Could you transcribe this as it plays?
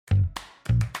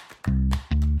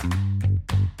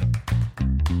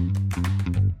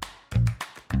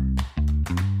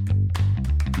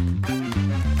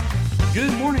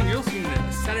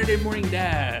Saturday Morning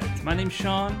Dads. My name's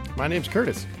Sean. My name's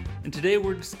Curtis. And today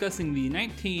we're discussing the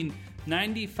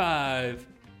 1995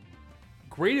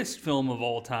 greatest film of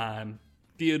all time,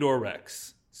 Theodore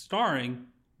Rex, starring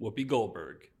Whoopi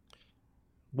Goldberg.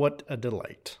 What a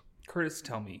delight. Curtis,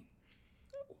 tell me,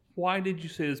 why did you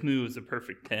say this movie was a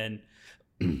perfect 10?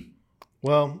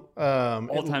 Well,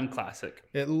 all-time classic.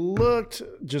 It looked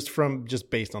just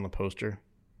based on the poster.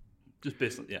 Just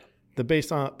based on, yeah.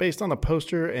 Based on the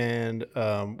poster and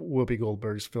Whoopi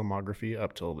Goldberg's filmography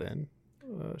up till then.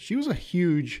 She was a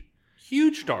huge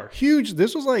star. Huge.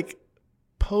 This was like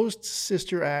post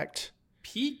Sister Act.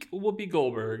 Peak Whoopi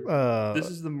Goldberg. This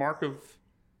is the mark of...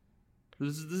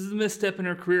 This is a misstep in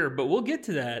her career, but we'll get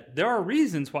to that. There are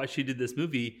reasons why she did this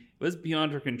movie. It was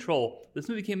beyond her control. This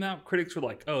movie came out, critics were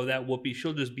like, oh, that Whoopi,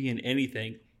 she'll just be in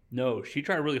anything. No, she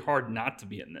tried really hard not to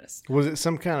be in this. Was it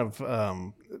some kind of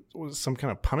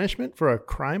punishment for a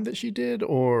crime that she did,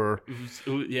 or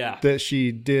yeah, that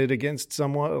she did against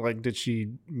someone? Like, did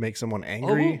she make someone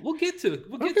angry? We'll get to it.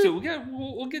 We'll get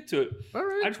to it. All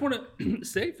right. I just want to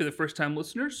say, for the first time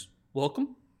listeners,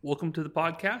 welcome to the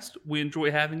podcast. We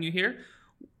enjoy having you here.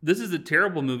 This is a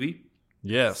terrible movie.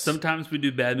 Yes. Sometimes we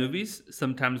do bad movies.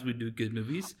 Sometimes we do good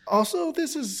movies. Also,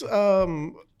 this is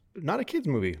not a kid's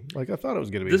movie like I thought it was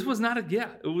going to be. This was not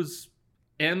it was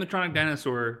animatronic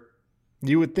dinosaur.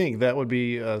 You would think that would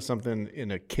be something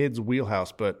in a kid's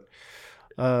wheelhouse, but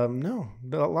no,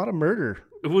 a lot of murder.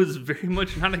 It was very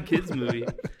much not a kid's movie.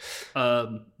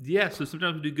 So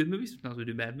sometimes we do good movies. Sometimes we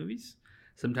do bad movies.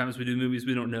 Sometimes we do movies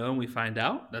we don't know and we find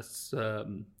out. That's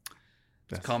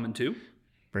common too.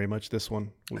 Very much this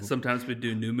one. Sometimes we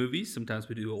do new movies. Sometimes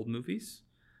we do old movies.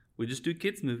 We just do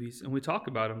kids' movies and we talk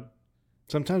about them.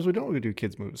 Sometimes we don't do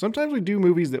kids' movies. Sometimes we do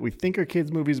movies that we think are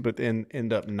kids' movies, but then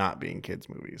end up not being kids'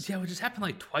 movies. Yeah, it just happened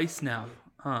like twice now,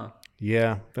 huh?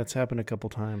 Yeah, that's happened a couple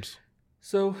times.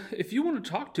 So if you want to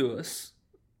talk to us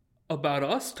about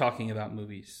us talking about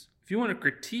movies, if you want to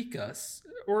critique us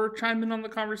or chime in on the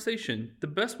conversation, the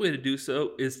best way to do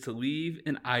so is to leave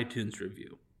an iTunes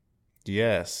review.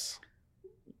 Yes.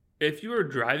 If you are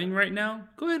driving right now,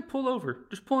 go ahead and pull over.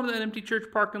 Just pull into that empty church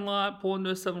parking lot, pull into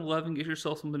a 7-Eleven, get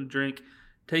yourself something to drink,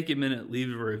 take a minute,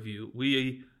 leave a review.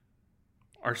 We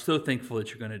are so thankful that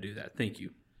you're going to do that. Thank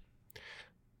you.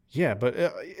 Yeah, but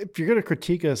if you're going to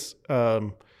critique us,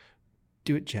 do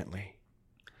it gently.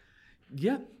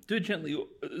 Yeah, do it gently.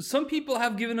 Some people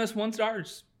have given us 1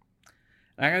 stars.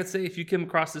 And I got to say, if you came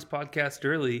across this podcast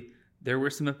early, there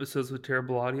were some episodes with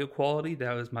terrible audio quality.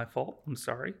 That was my fault. I'm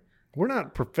sorry. We're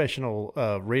not professional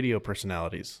radio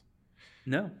personalities.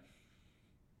 No.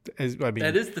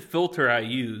 That is the filter I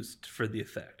used for the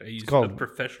effect. I used a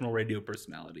professional radio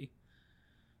personality.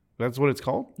 That's what it's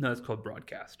called? No, it's called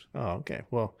broadcast. Oh, okay.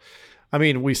 Well,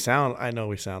 I know we sound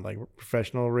like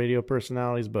professional radio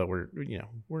personalities, but we're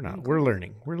not. We're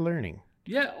learning.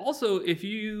 Yeah. Also, if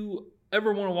you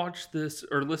ever want to watch this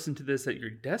or listen to this at your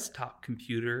desktop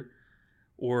computer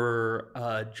or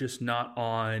just not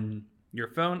on your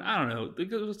phone, I don't know.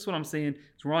 That's what I'm saying.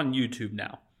 So we're on YouTube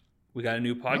now. We got a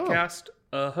new podcast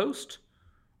host.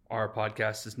 Our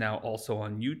podcast is now also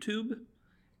on YouTube.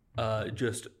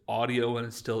 Just audio and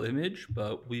a still image,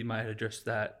 but we might adjust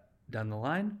that down the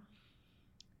line.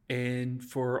 And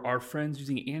for our friends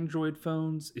using Android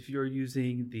phones, if you're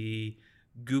using the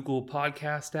Google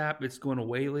Podcast app, it's going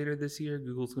away later this year.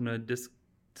 Google's going to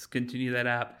discontinue that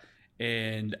app,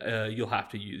 and you'll have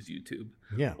to use YouTube.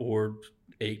 Yeah. Or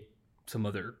some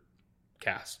other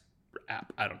cast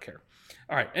app. I don't care.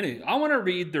 All right. Anyway, I want to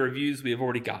read the reviews we have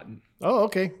already gotten. Oh,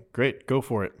 okay. Great. Go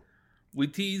for it. We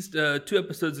teased 2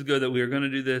 episodes ago that we were going to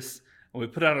do this, and we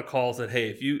put out a call that,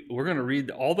 hey, we're going to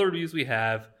read all the reviews we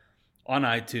have on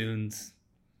iTunes.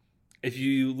 If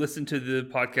you listen to the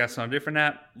podcast on a different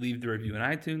app, leave the review in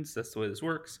iTunes. That's the way this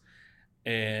works.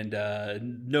 And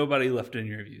nobody left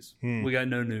any reviews. We got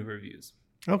no new reviews.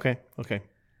 Okay.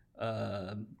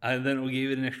 And then we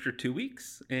gave it an extra 2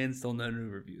 weeks, and still no new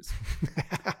reviews.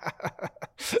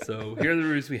 So here are the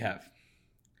reviews we have.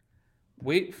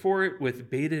 Wait for it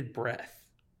with bated breath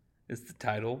is the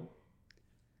title.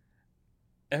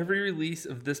 Every release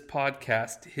of this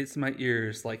podcast hits my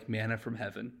ears like manna from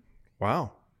heaven.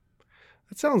 Wow.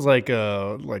 That sounds like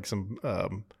some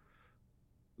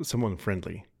someone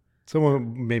friendly.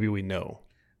 Someone maybe we know.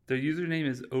 Their username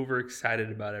is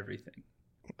overexcited about everything.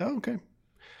 Oh, okay.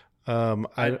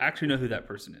 I actually know who that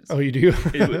person is. Oh, you do?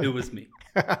 It was me.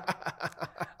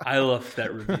 I loved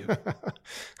that review.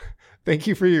 Thank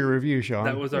you for your review, Sean.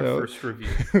 That was our first review.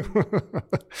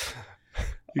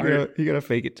 You gotta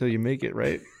fake it till you make it,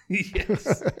 right?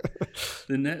 Yes.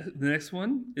 The next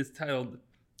one is titled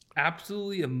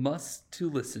 "Absolutely a Must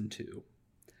to Listen to."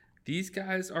 These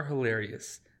guys are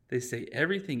hilarious. They say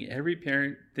everything every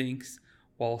parent thinks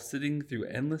while sitting through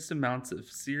endless amounts of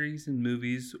series and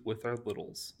movies with our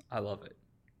littles. I love it.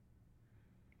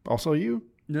 Also you?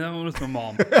 No, that one was my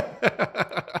mom.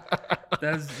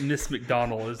 That is Miss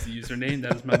McDonald is the username.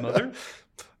 That is my mother.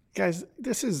 Guys,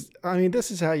 this is how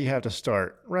you have to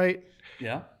start, right?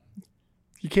 Yeah.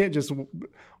 You can't just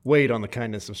wait on the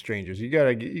kindness of strangers. You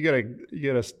gotta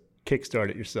kickstart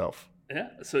it yourself. Yeah.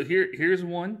 So here's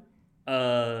one.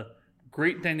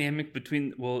 Great dynamic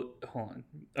between. Well, hold on.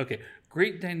 Okay.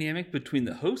 Great dynamic between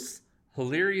the hosts.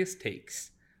 Hilarious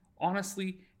takes.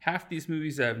 Honestly, half these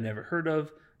movies I've never heard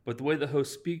of, but the way the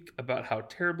hosts speak about how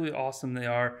terribly awesome they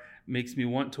are makes me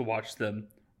want to watch them.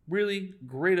 Really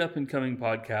great up and coming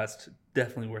podcast.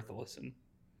 Definitely worth a listen.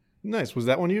 Nice. Was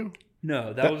that one you?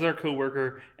 No, that was our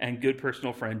coworker and good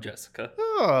personal friend Jessica.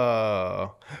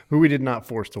 Oh, who we did not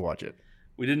force to watch it.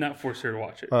 We did not force her to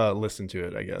watch it. Listen to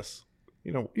it, I guess.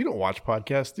 You don't watch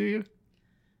podcasts, do you?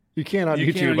 You can't on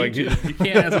you YouTube. Can't on YouTube. You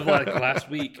can't as of like last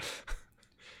week.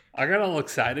 I got all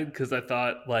excited because I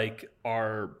thought like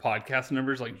our podcast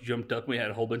numbers like jumped up. We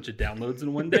had a whole bunch of downloads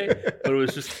in one day, but it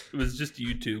was just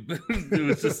YouTube. It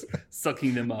was just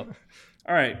sucking them up.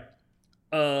 All right.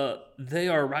 They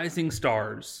are rising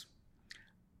stars.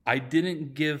 I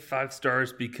didn't give 5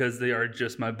 stars because they are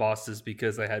just my bosses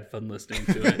because I had fun listening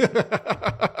to it.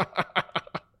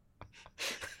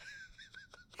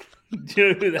 Do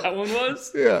you know who that one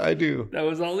was? Yeah, I do. That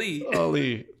was Ali.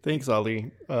 Ali. Thanks,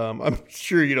 Ali. I'm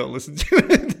sure you don't listen to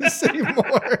this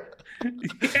anymore.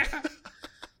 Yeah.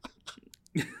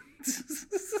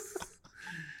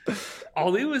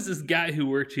 Ali was this guy who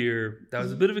worked here that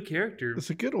was a bit of a character. It's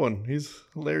a good one. He's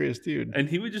a hilarious dude. And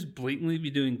he would just blatantly be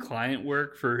doing client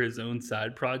work for his own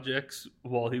side projects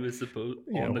while he was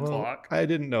on the clock. I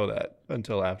didn't know that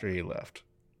until after he left.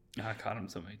 I caught him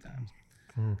so many times.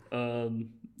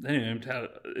 Anyway,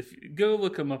 if you go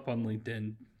look him up on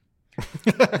LinkedIn.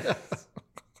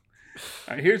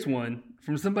 All right, here's one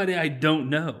from somebody I don't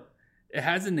know. It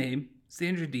has a name,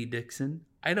 Sandra D. Dixon.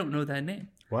 I don't know that name.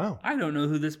 Wow. I don't know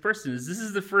who this person is. This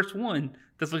is the first one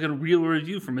that's like a real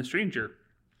review from a stranger.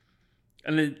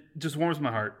 And it just warms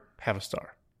my heart. Half a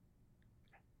star.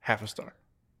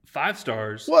 5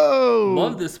 stars. Whoa.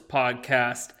 Love this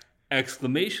podcast.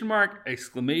 Exclamation mark,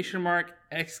 exclamation mark,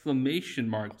 exclamation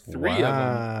mark. 3 of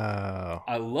them.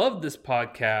 I love this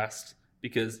podcast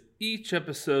because each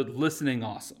episode listening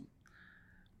awesome.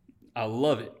 I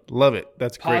love it. Love it.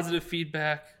 That's great. Positive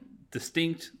feedback,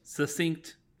 distinct,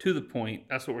 succinct, to the point.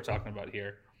 That's what we're talking about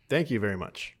here. Thank you very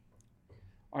much.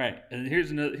 All right, and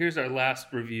here's our last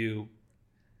review.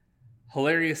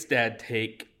 Hilarious dad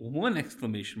take, 1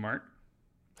 exclamation mark.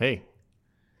 Hey.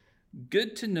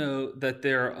 Good to know that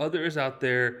there are others out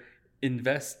there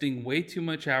investing way too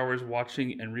much hours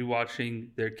watching and rewatching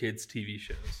their kids' TV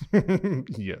shows.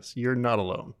 Yes, you're not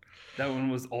alone. That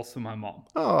one was also my mom.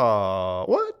 Oh,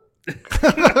 what?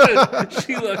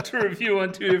 She left a review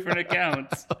on 2 different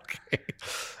accounts. Okay.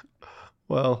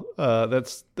 Well,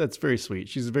 that's very sweet.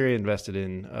 She's very invested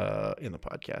in the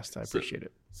podcast. I appreciate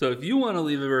it. So if you want to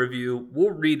leave a review,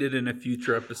 we'll read it in a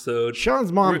future episode.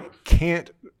 Sean's mom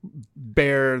can't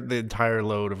bear the entire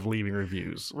load of leaving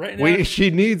reviews. Right now, she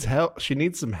needs help. She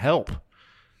needs some help.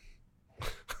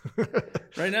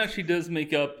 Right now, she does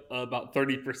make up about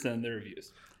 30% of the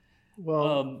reviews.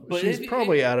 Well, but she's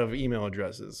probably out of email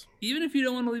addresses. Even if you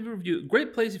don't want to leave a review,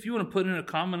 great place if you want to put in a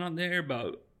comment on there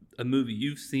about a movie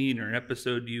you've seen or an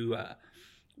episode you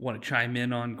want to chime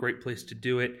in on. Great place to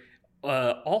do it.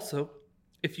 Also,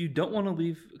 if you don't want to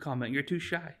leave a comment, you're too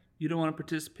shy, you don't want to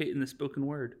participate in the spoken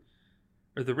word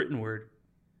or the written word,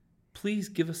 please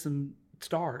give us some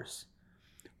stars.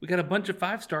 We got a bunch of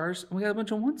 5 stars and we got a bunch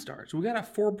of 1 stars. We got a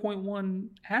 4.1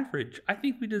 average. I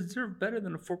think we deserve better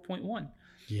than a 4.1.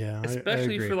 Yeah,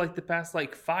 especially I agree. For like the past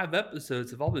 5 episodes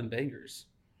have all been bangers.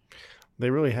 They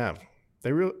really have.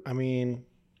 I mean,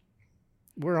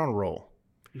 we're on a roll.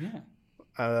 Yeah.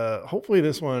 Hopefully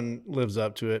this one lives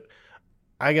up to it.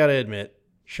 I gotta admit,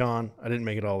 Sean, I didn't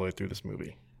make it all the way through this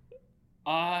movie.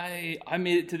 I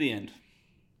made it to the end.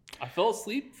 I fell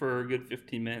asleep for a good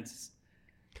 15 minutes.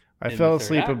 I fell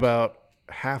asleep about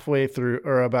halfway through,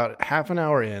 or about half an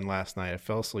hour in last night. I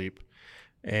fell asleep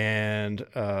and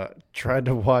tried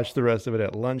to watch the rest of it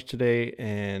at lunch today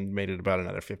and made it about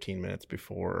another 15 minutes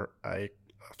before I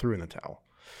threw in the towel.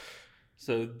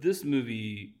 So this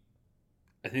movie,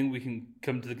 I think we can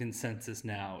come to the consensus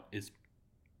now, is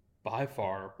by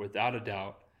far, without a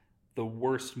doubt, the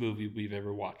worst movie we've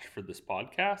ever watched for this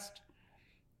podcast.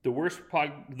 The worst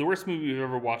movie we've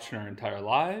ever watched in our entire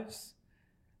lives.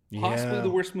 Possibly the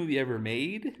worst movie ever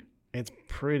made. It's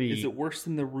pretty. Is it worse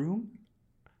than The Room?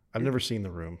 I've never seen The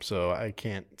Room, so I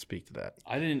can't speak to that.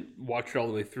 I didn't watch it all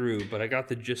the way through, but I got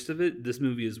the gist of it. This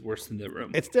movie is worse than The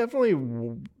Room. It's definitely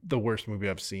the worst movie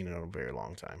I've seen in a very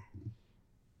long time.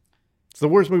 It's the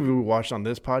worst movie we watched on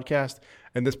this podcast,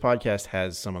 and this podcast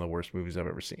has some of the worst movies I've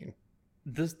ever seen.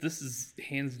 This is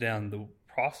hands down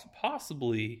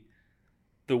possibly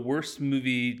the worst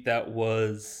movie that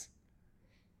was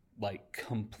like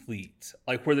complete,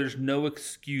 like where there's no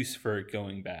excuse for it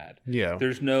going bad. Yeah,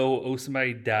 there's no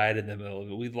somebody died in the middle of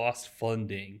it, we lost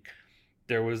funding,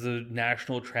 there was a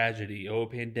national tragedy, a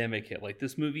pandemic hit. Like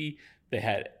this movie, they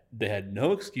had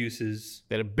no excuses.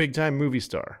 They had a big time movie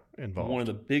star involved.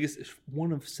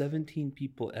 One of 17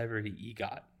 people ever to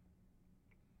EGOT.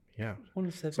 Yeah, one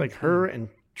of 17. It's like her and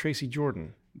Tracy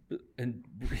Jordan. And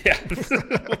yeah,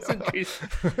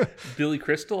 Billy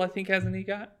Crystal, I think, has an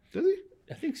EGOT. Does he?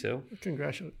 I think so.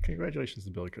 Congratulations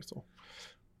to Billy Crystal.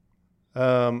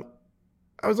 I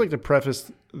would like to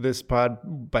preface this pod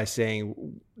by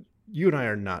saying you and I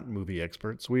are not movie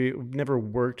experts. We've never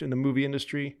worked in the movie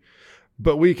industry,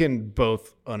 but we can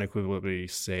both unequivocally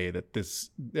say that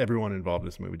everyone involved in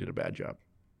this movie did a bad job.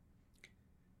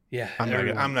 Yeah,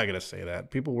 I'm not gonna say that.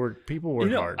 People work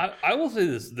hard. I will say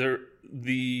this: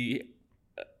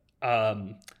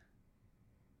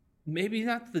 maybe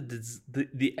not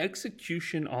the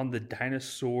execution on the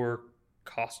dinosaur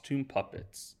costume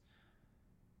puppets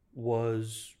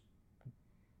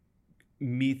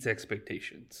meets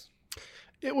expectations.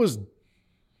 It was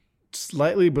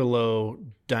slightly below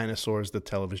Dinosaurs the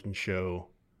television show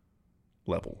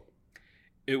level.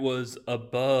 It was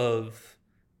above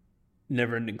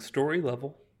Neverending Story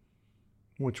level.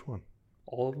 Which one?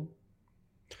 All of them.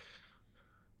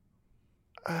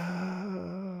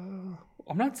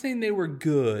 I'm not saying they were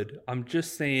good. I'm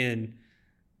just saying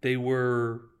they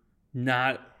were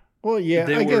not. Well, yeah,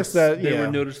 I guess that they were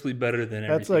noticeably better than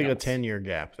everything. That's like else. a 10-year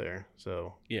gap there.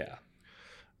 So yeah,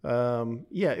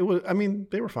 yeah, it was. I mean,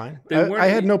 they were fine. I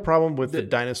had no problem with the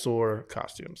dinosaur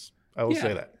costumes. I will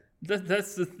say that.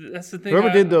 That's the thing.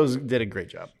 Whoever did those did a great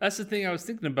job. That's the thing I was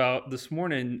thinking about this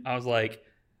morning. I was like,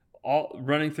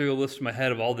 running through a list in my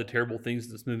head of all the terrible things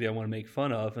in this movie I want to make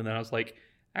fun of, and then I was like,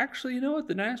 actually, you know what?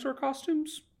 The dinosaur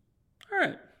costumes, all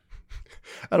right.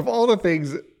 Out of all the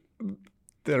things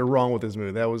that are wrong with this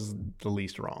movie, that was the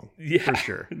least wrong. Yeah, for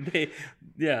sure.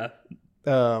 Yeah.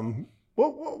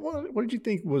 What did you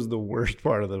think was the worst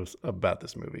part about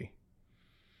this movie?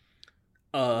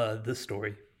 The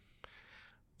story.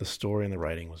 The story and the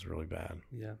writing was really bad.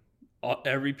 Yeah.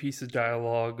 Every piece of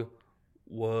dialogue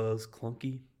was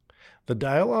clunky. The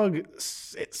dialogue,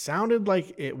 it sounded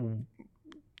like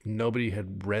nobody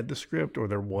had read the script or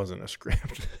there wasn't a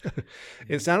script.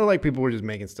 It sounded like people were just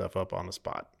making stuff up on the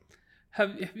spot.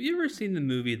 Have you ever seen the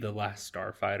movie The Last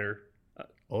Starfighter?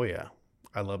 Oh, yeah.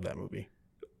 I love that movie.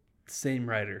 Same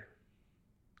writer.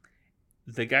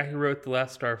 The guy who wrote The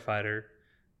Last Starfighter,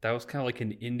 that was kind of like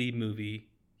an indie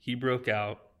movie. He broke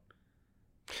out.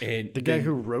 And the guy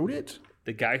who wrote it?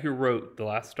 The guy who wrote The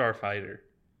Last Starfighter.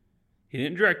 He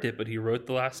didn't direct it, but he wrote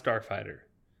The Last Starfighter.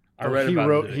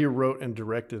 He wrote and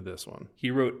directed this one. He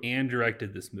wrote and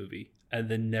directed this movie and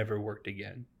then never worked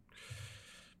again.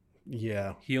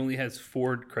 Yeah. He only has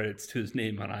 4 credits to his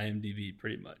name on IMDb,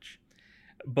 pretty much.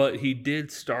 But he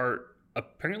did start,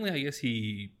 apparently, I guess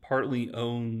he partly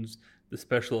owns the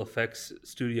special effects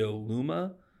studio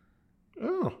Luma.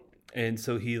 Oh. And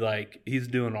so he's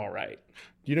doing all right.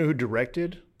 Do you know who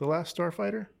directed The Last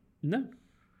Starfighter? No.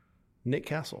 Nick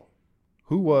Castle,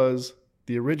 who was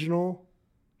the original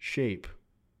Shape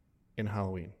in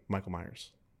Halloween, Michael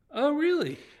Myers. Oh,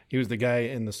 really? He was the guy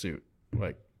in the suit.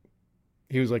 Like,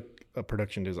 he was like a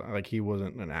production designer. Like, he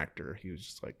wasn't an actor. He was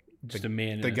just like a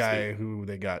man. The guy who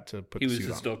they got to put the suit on. He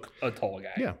was just a tall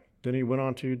guy. Yeah. Then he went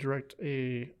on to direct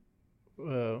a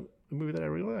movie that I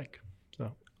really like.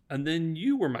 So. And then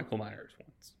you were Michael Myers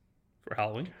once for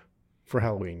Halloween. For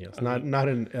Halloween, yes. Okay. Not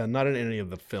in any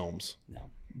of the films. No.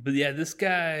 But yeah, this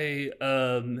guy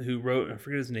who wrote, I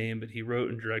forget his name, but he wrote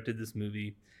and directed this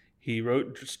movie. He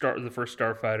wrote the first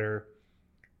Starfighter.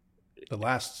 The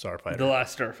Last Starfighter. The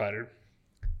Last Starfighter.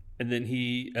 And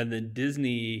then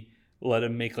Disney let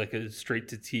him make like a straight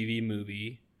to TV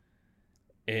movie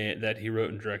that he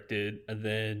wrote and directed. And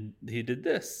then he did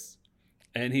this.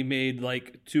 And he made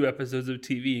like 2 episodes of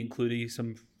TV, including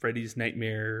some Freddy's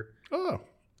Nightmare. Oh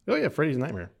yeah, Freddy's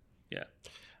Nightmare. Yeah.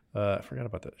 I forgot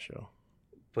about that show.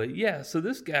 But yeah, so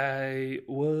this guy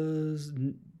was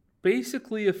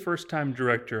basically a first-time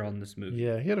director on this movie.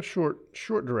 Yeah, he had a short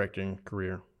directing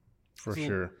career, for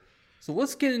sure. So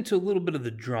let's get into a little bit of the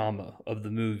drama of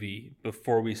the movie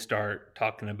before we start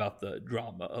talking about the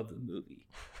drama of the movie.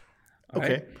 All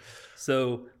okay. Right?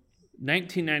 So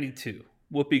 1992,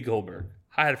 Whoopi Goldberg,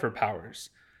 height of her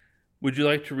powers. Would you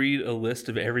like to read a list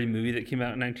of every movie that came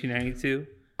out in 1992?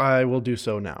 I will do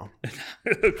so now.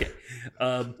 Okay.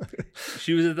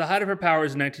 She was at the height of her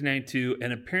powers in 1992,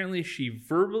 and apparently she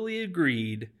verbally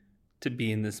agreed to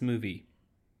be in this movie.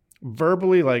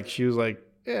 Verbally, like she was like,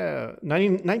 yeah,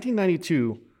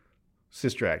 1992,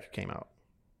 Sister Act came out.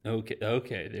 Okay,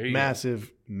 there you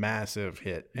Massive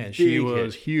hit. And Big she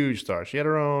was hit. huge star. She had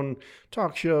her own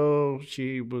talk show.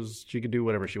 She could do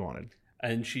whatever she wanted.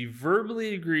 And she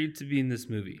verbally agreed to be in this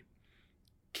movie.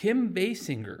 Kim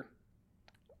Basinger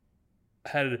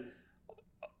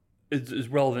is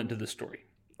relevant to the story.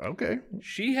 Okay.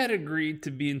 She had agreed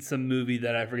to be in some movie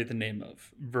that I forget the name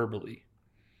of, verbally.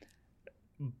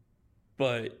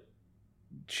 But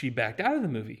she backed out of the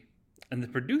movie. And the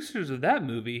producers of that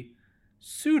movie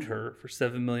sued her for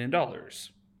 $7 million.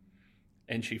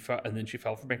 And then she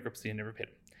filed for bankruptcy and never paid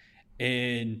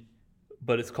them.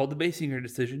 But it's called the Basinger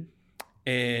decision.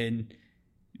 And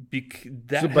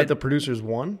but the producers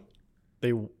won?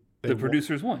 The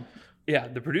producers won. Yeah,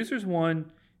 the producers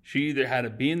won. She either had to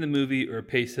be in the movie or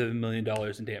pay $7 million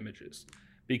in damages.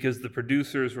 Because the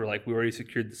producers were like, we already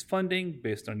secured this funding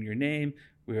based on your name.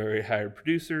 We already hired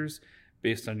producers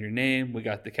based on your name. We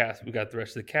got the cast. We got the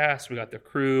rest of the cast. We got the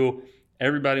crew.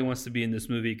 Everybody wants to be in this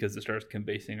movie because it stars Kim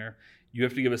Basinger. You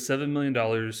have to give us $7 million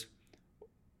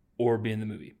or be in the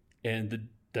movie. And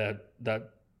that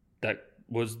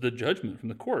was the judgment from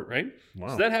the court, right? Wow.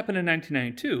 So that happened in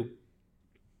 1992,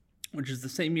 which is the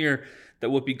same year that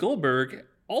Whoopi Goldberg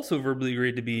also verbally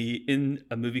agreed to be in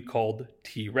a movie called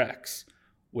T-Rex,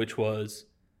 which was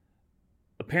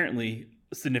apparently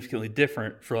significantly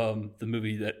different from the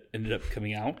movie that ended up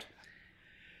coming out.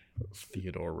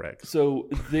 Theodore Rex. So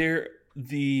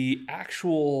the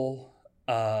actual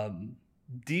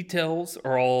details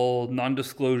are all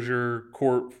non-disclosure,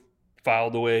 court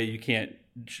filed away. You can't.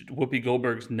 Whoopi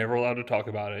Goldberg's never allowed to talk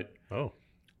about it. Oh.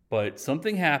 But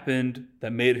something happened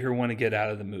that made her want to get out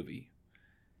of the movie.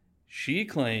 She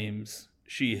claims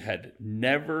she had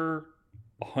never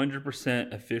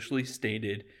 100% officially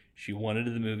stated she wanted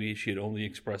the movie. She had only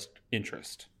expressed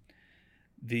interest.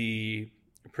 The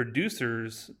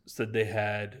producers said they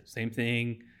had same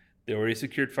thing. They already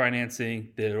secured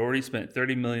financing. They had already spent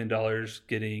 $30 million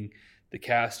getting the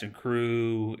cast and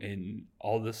crew and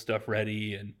all this stuff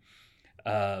ready. And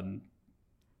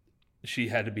she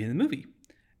had to be in the movie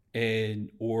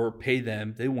or pay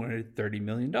them. They wanted $30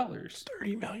 million.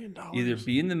 $30 million. Either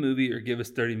be in the movie or give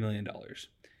us $30 million.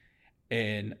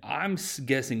 And I'm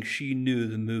guessing she knew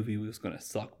the movie was going to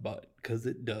suck butt, because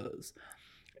it does.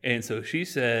 And so she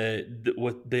said that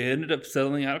what they ended up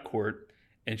settling out of court.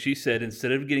 And she said,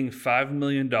 instead of getting $5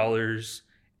 million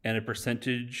and a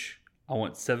percentage, I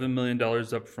want $7 million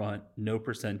up front, no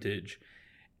percentage,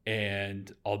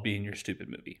 and I'll be in your stupid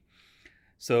movie.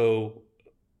 So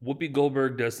Whoopi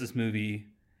Goldberg does this movie,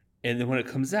 and then when it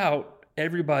comes out,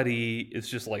 everybody is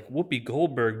just like, Whoopi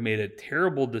Goldberg made a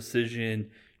terrible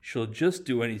decision. She'll just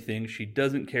do anything. She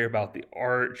doesn't care about the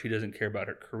art. She doesn't care about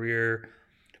her career.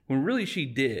 When really she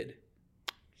did.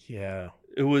 Yeah.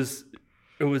 It was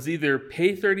either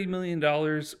pay $30 million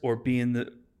or be in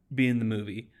the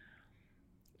movie.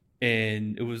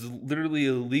 And it was literally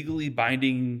a legally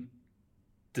binding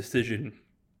decision.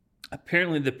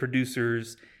 Apparently the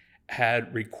producers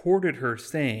had recorded her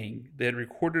saying, they had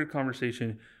recorded a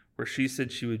conversation where she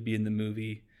said she would be in the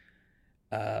movie.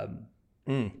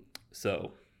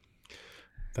 So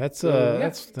that's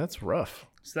rough.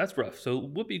 So that's rough. So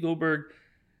Whoopi Goldberg,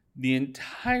 the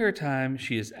entire time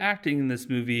she is acting in this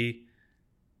movie,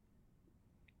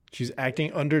 she's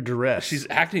acting under duress.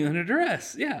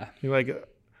 Yeah. You're like,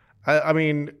 I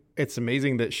mean, it's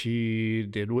amazing that she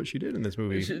did what she did in this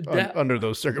movie under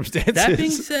those circumstances. That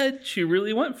being said, she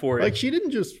really went for it. Like, she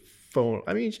didn't just phone.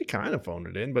 I mean, she kind of phoned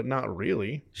it in, but not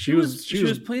really. She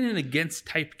was playing an against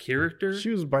type character. She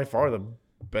was by far the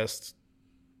best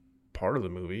part of the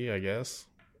movie, I guess.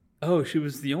 Oh, she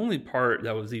was the only part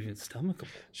that was even stomachable.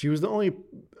 She was the only.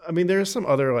 I mean, there's some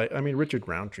other Richard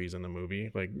Roundtree's in the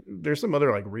movie. Like, there's some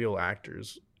other real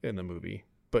actors in the movie,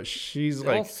 but she's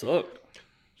they all suck.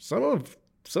 Some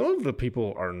of the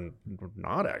people are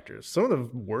not actors. Some of the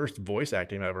worst voice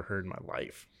acting I've ever heard in my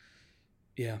life.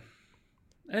 Yeah.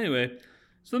 Anyway,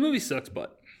 so the movie sucks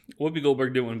butt. Whoopi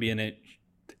Goldberg didn't want to be in it.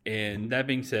 And that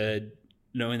being said,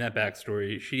 knowing that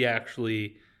backstory, she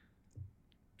actually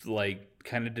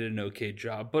kind of did an okay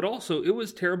job. But also, it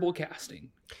was terrible casting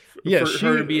for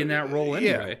her to be in that role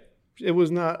anyway. It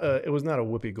was not a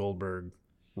Whoopi Goldberg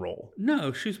role.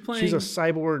 No, she's playing. She's a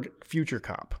cyborg future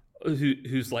cop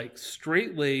who's like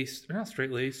straight laced, or not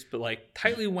straight laced, but like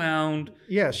tightly wound.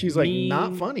 Yeah, she's mean, like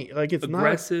not funny. Like it's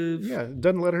aggressive. Yeah, it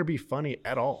doesn't let her be funny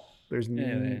at all. There's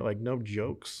like no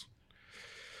jokes.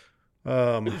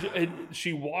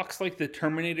 She walks like the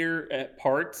Terminator at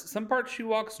parts. Some parts she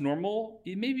walks normal,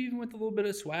 maybe even with a little bit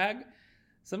of swag.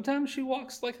 Sometimes she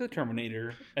walks like the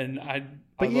Terminator, and I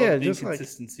love the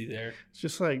inconsistency there. It's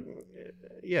just like,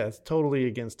 yeah, it's totally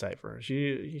against type for her.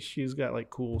 She's got like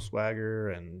cool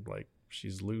swagger and like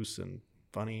she's loose and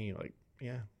funny. Like,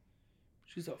 yeah,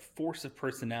 she's a force of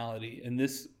personality. And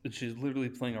she's literally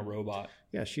playing a robot.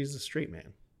 Yeah, she's a straight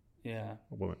man. Yeah,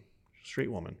 a woman,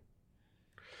 straight woman.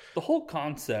 The whole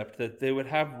concept that they would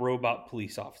have robot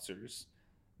police officers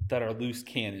that are loose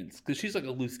cannons, because she's like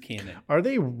a loose cannon. Are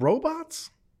they robots?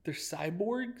 They're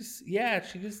cyborgs. Yeah,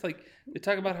 she just like they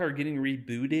talk about her getting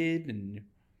rebooted, and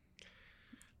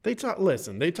they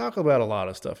talk about a lot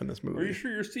of stuff in this movie. Are you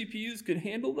sure your CPUs could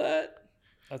handle that?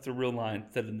 That's a real line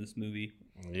said in this movie.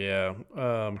 Yeah,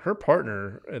 her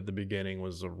partner at the beginning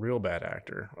was a real bad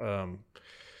actor.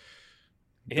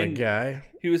 The guy,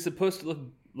 he was supposed to look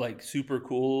like super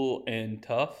cool and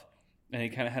tough, and he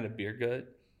kind of had a beer gut.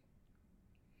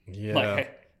 Yeah.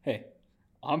 Like, hey,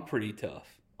 I'm pretty tough.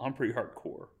 I'm pretty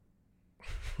hardcore.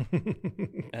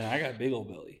 And I got a big old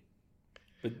belly.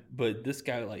 But this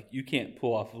guy, like, you can't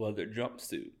pull off a leather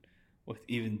jumpsuit with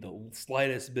even the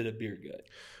slightest bit of beer gut.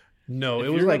 No, it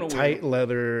was like tight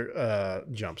leather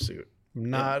jumpsuit.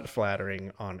 Not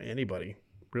flattering on anybody,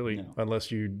 really,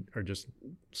 unless you are just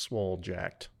swole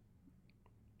jacked.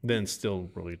 Then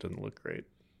still really doesn't look great.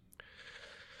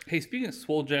 Hey, speaking of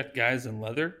swole jacked guys in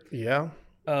leather. Yeah.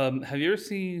 Have you ever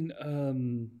seen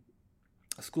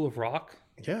School of Rock?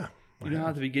 Yeah. You know how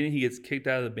at the beginning he gets kicked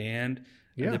out of the band?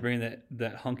 And they bring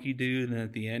that hunky dude, and then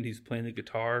at the end he's playing the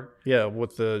guitar. Yeah,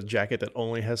 with the jacket that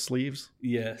only has sleeves.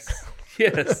 Yes.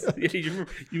 Yes. You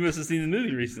must have seen the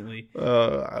movie recently.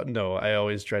 No, I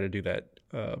always try to do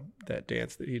that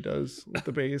dance that he does with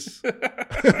the bass.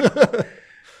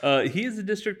 He is a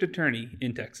district attorney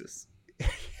in Texas.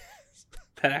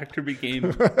 That actor became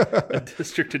a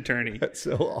district attorney. That's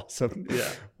so awesome.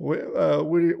 Yeah.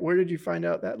 Where did you find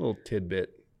out that little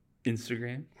tidbit?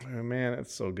 Instagram. Oh, man,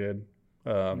 that's so good.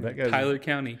 That guy's Tyler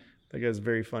County. That guy's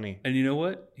very funny. And you know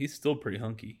what? He's still pretty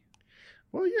hunky.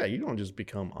 Well, yeah, you don't just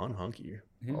become unhunky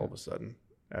all of a sudden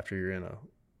after you're in a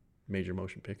major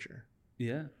motion picture.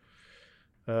 Yeah.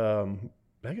 That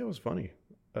guy was funny.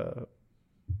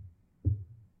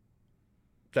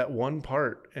 That one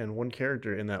part and one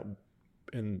character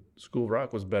in School of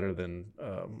Rock was better than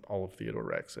all of Theodore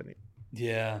Rex.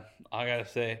 Yeah, I gotta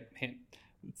say, man,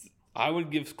 I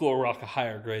would give School of Rock a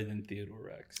higher grade than Theodore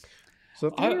Rex. So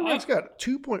Theodore Rex got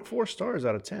 2.4 stars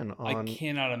out of 10. I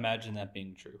cannot imagine that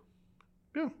being true.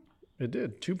 Yeah, it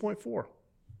did.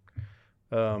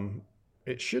 2.4.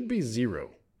 It should be 0.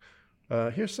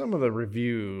 Here's some of the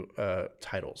review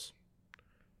titles.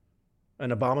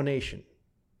 An Abomination.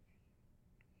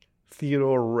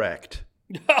 Theodore Wrecked.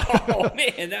 Oh,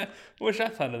 man. I wish I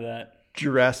thought of that.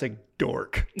 Jurassic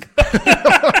Dork.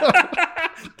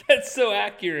 That's so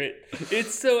accurate.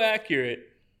 It's so accurate.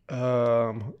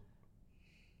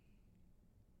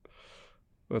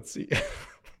 Let's see.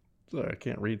 Sorry, I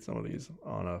can't read some of these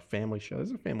on a family show. This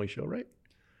is a family show, right?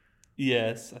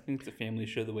 Yes, I think it's a family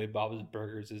show the way Bob's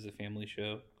Burgers is a family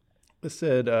show. It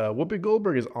said, Whoopi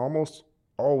Goldberg is almost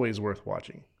always worth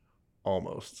watching.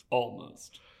 Almost.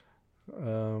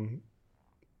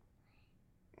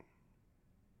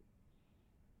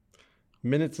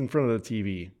 Minutes in front of the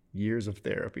TV. Years of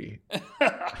therapy.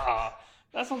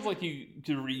 That sounds like you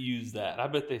to reuse that. I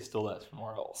bet they stole that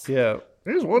somewhere else. Yeah.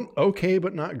 There's one okay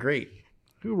but not great.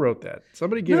 Who wrote that?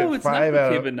 Somebody gave it 5 out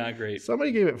of... okay but not great.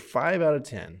 Somebody gave it 5 out of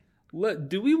 10.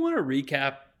 Do we want to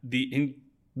recap the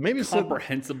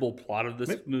incomprehensible plot of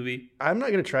this movie? I'm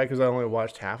not going to try because I only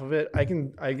watched half of it. I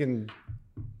can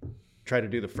try to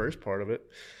do the first part of it.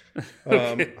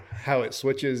 Okay. How it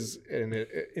switches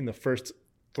in the first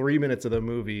 3 minutes of the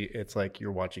movie, it's like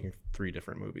you're watching 3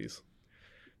 different movies.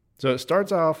 So it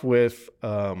starts off with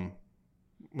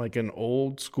like an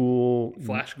old school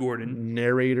Flash Gordon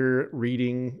narrator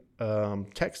reading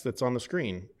text that's on the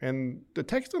screen. And the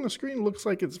text on the screen looks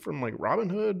like it's from like Robin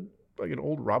Hood, like an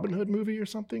old Robin Hood movie or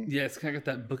something. Yeah, it's kind of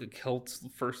got that Book of Kelt's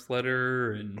first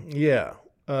letter. And yeah.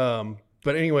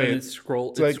 But anyway, and it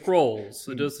scrolls.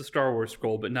 It does the Star Wars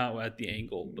scroll, but not at the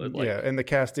angle. But like, yeah, and the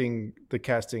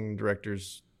casting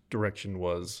director's direction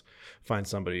was find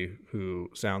somebody who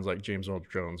sounds like James Earl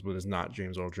Jones, but is not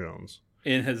James Earl Jones,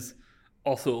 and has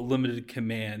also a limited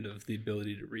command of the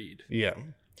ability to read. Yeah.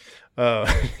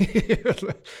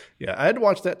 Yeah, I had to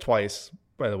watch that twice,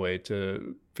 by the way,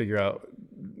 to figure out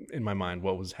in my mind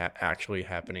what was actually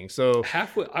happening. So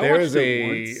halfway, I watched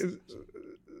it once.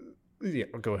 Yeah,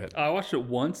 go ahead. I watched it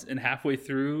once, and halfway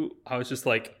through, I was just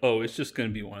like, "Oh, it's just going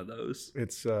to be one of those.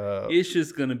 It's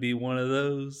just going to be one of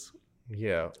those."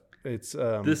 Yeah, it's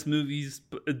this movie's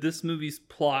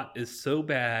plot is so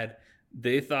bad.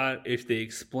 They thought if they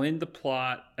explained the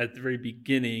plot at the very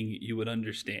beginning, you would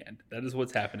understand. That is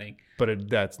what's happening. But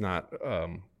that's not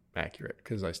accurate,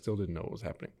 because I still didn't know what was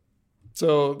happening.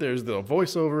 So there's the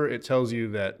voiceover. It tells you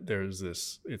that there's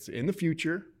this. It's in the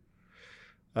future.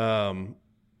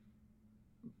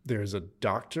 There's a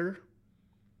doctor,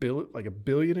 like a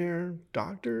billionaire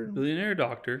doctor,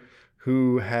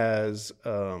 who has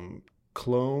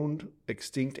cloned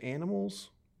extinct animals.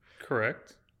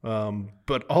 Correct.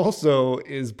 But also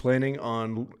is planning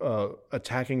on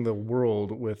attacking the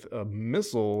world with a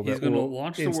missile. He's going to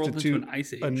launch the world into an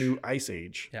ice age. A new ice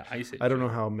age. Yeah, ice age. I don't know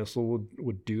how a missile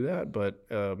would do that, but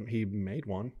he made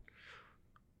one.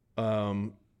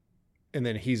 And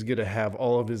then he's going to have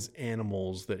all of his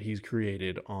animals that he's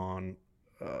created on,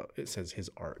 it says his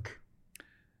ark.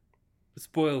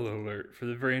 Spoiler alert, for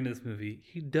the very end of this movie,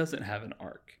 he doesn't have an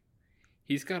ark.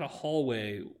 He's got a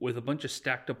hallway with a bunch of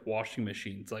stacked up washing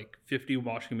machines, like 50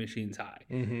 washing machines high.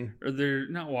 Mm-hmm. Or they're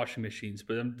not washing machines,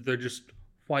 but they're just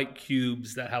white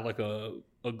cubes that have like a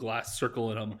glass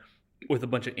circle in them with a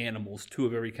bunch of animals, 2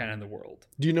 of every kind in the world.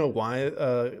 Do you know why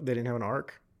they didn't have an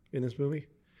ark in this movie?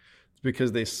 It's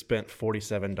because they spent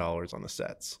 $47 on the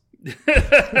sets.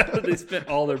 They spent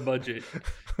all their budget.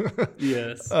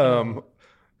 Yes.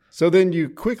 So then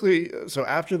so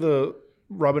after the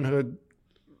Robin Hood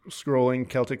scrolling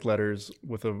Celtic letters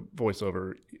with a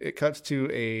voiceover, it cuts to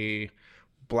a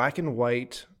black and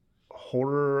white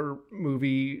horror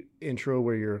movie intro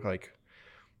where you're like,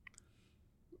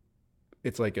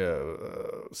 it's like a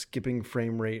skipping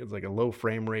frame rate. It's like a low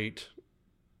frame rate,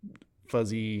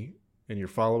 fuzzy, and you're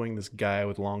following this guy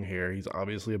with long hair. He's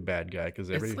obviously a bad guy because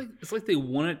it's like they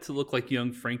want it to look like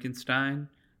Young Frankenstein,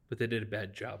 but they did a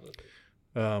bad job of it.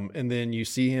 And then you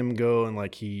see him go and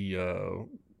like he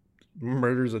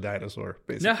murders a dinosaur,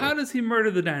 basically. Now, how does he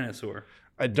murder the dinosaur?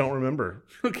 I don't remember.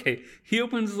 Okay, he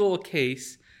opens a little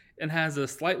case and has a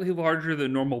slightly larger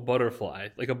than normal butterfly,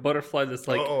 like a butterfly that's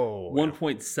like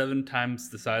 1.7 times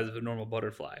the size of a normal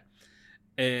butterfly.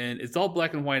 And it's all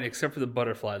black and white except for the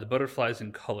butterfly. The butterfly's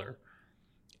in color.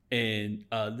 And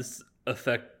this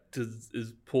effect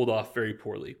is pulled off very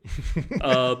poorly.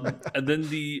 And then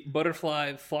the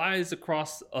butterfly flies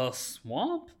across a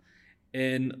swamp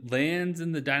and lands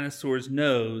in the dinosaur's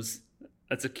nose.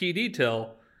 That's a key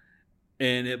detail.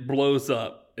 And it blows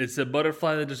up. It's a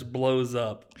butterfly that just blows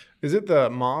up. Is it the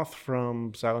moth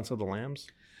from Silence of the Lambs?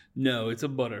 No, it's a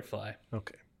butterfly.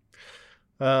 Okay.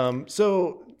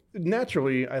 So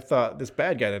naturally, I thought this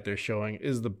bad guy that they're showing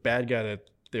is the bad guy that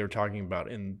they were talking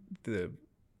about in the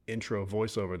intro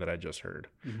voiceover that I just heard.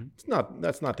 Mm-hmm.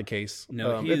 That's not the case.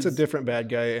 No, it's a different bad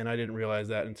guy, and I didn't realize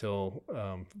that until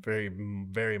very,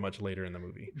 very much later in the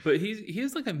movie. But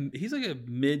he's like a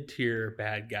mid-tier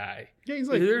bad guy. Yeah, he's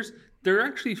like there are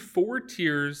actually 4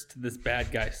 tiers to this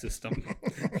bad guy system.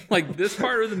 Like, this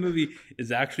part of the movie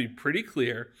is actually pretty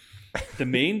clear. The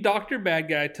main doctor bad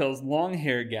guy tells long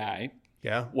hair guy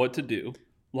what to do.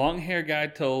 Long hair guy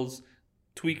tells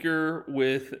Tweaker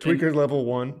level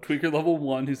 1. Tweaker level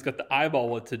 1, who's got the eyeball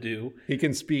what to do. He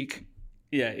can speak.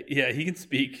 Yeah, he can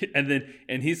speak.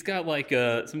 And he's got like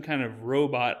some kind of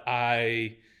robot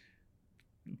eye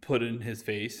put in his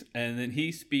face. And then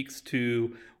he speaks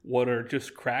to what are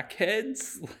just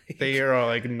crackheads. Like, they are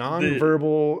like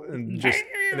nonverbal and just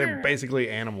they're basically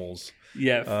animals.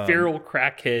 Yeah, feral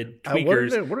crackhead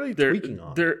tweakers. What are they tweaking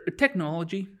on? They're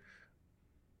technology.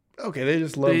 Okay, they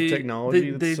just love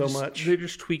technology so much. They're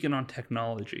just tweaking on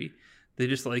technology. They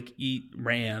just like eat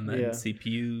RAM and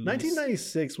CPUs.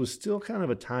 1996 was still kind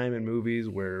of a time in movies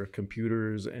where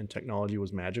computers and technology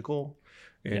was magical,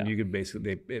 and you could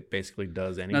it basically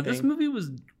does anything. Now, this movie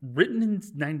was written in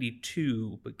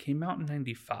 92, but came out in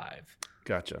 95.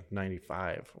 Gotcha,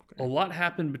 95. Okay. A lot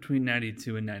happened between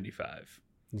 92 and 95.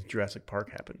 Jurassic Park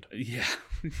happened. Yeah,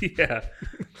 yeah.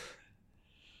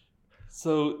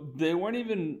 So they weren't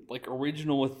even like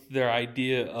original with their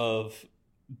idea of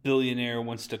billionaire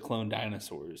wants to clone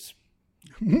dinosaurs.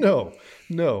 No.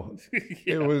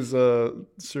 It was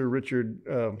Sir Richard.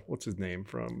 What's his name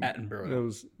from Attenborough? It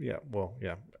was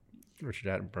Richard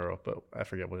Attenborough, but I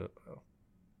forget what.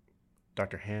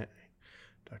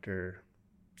 Dr.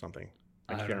 something.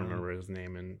 I can't remember his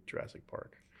name in Jurassic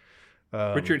Park.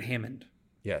 Richard Hammond.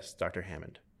 Yes, Dr.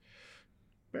 Hammond.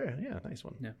 Yeah, nice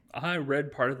one. Yeah, I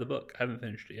read part of the book. I haven't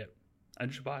finished it yet. I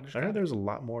heard there's a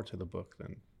lot more to the book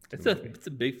than it's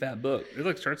a big fat book. It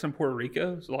like starts in Puerto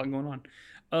Rico. There's a lot going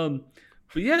on.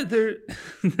 But yeah,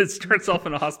 it starts off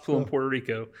in a hospital in Puerto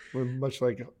Rico. Much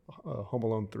like Home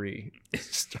Alone 3. It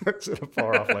starts in a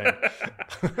far off land.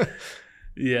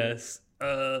 Yes.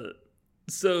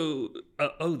 There's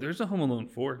a Home Alone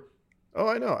 4. Oh,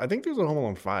 I know. I think there's a Home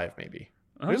Alone 5 maybe.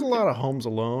 There's a lot of Homes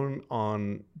Alone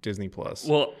on Disney Plus.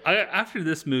 Well, after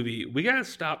this movie, we gotta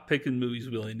stop picking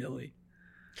movies willy nilly.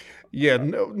 Yeah,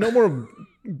 no more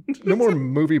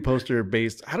movie poster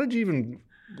based. How did you even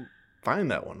find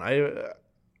that one? I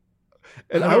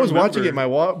was watching it. My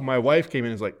wife came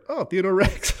in and was like, "Oh, Theodore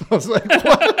Rex." I was like,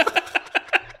 "What?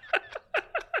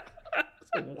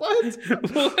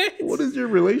 What? What is your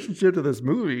relationship to this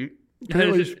movie?"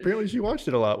 Apparently, she watched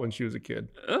it a lot when she was a kid.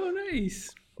 Oh,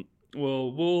 nice.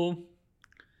 Well,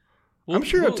 I'm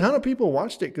sure a ton of people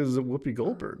watched it because of Whoopi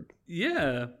Goldberg.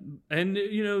 Yeah, and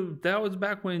that was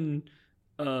back when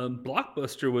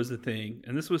Blockbuster was a thing,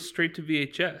 and this was straight to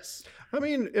VHS. I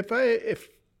mean, if I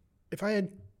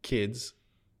had kids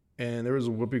and there was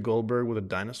a Whoopi Goldberg with a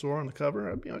dinosaur on the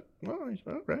cover, I'd be like, "Well,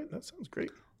 all right, that sounds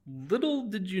great." Little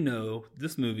did you know,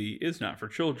 this movie is not for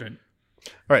children.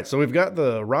 All right, so we've got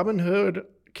the Robin Hood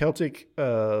Celtic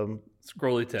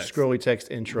scrolly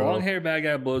text intro. Long hair bad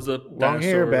guy blows up. Long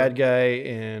hair bad guy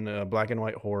in a black and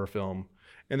white horror film,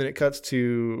 and then it cuts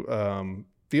to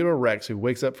Theodore Rex, who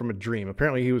wakes up from a dream.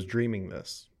 Apparently, he was dreaming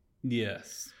this.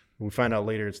 Yes. We find out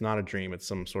later it's not a dream; it's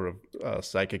some sort of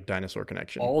psychic dinosaur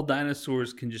connection. All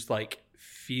dinosaurs can just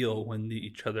feel when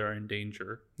each other are in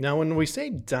danger. Now, when we say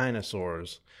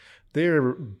dinosaurs,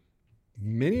 they're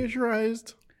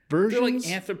miniaturized versions.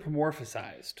 They're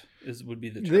anthropomorphized. Would be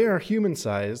the term. They are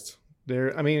human-sized.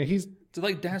 They're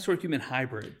like dinosaur human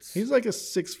hybrids. He's like a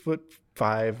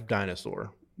 6'5"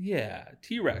 dinosaur. Yeah,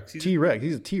 T-Rex.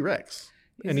 He's a T-Rex,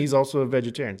 and he's also a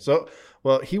vegetarian. So,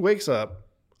 he wakes up,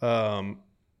 and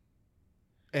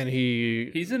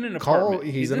he's in an apartment.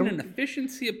 He's in an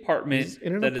efficiency apartment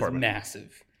that is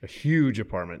massive. A huge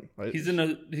apartment. He's in a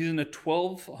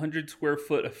 1,200 square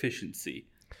foot efficiency.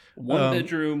 One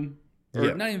bedroom,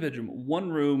 or not even bedroom,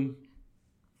 one room,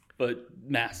 but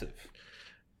massive.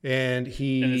 And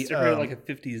it's decorated like a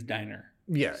 50s diner.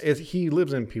 Yeah, he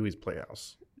lives in Pee-wee's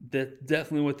Playhouse. That's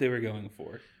definitely what they were going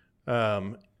for.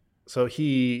 So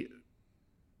he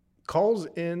calls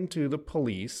into the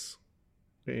police.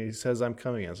 He says, "I'm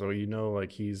coming in." So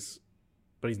but he's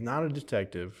not a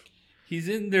detective. He's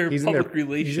in their public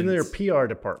relations. He's in their PR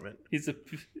department.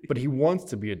 But he wants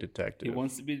to be a detective. He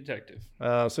wants to be a detective.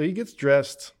 So he gets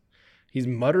dressed. He's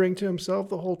muttering to himself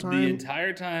the whole time. The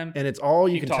entire time. And it's all,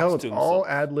 you can tell it's all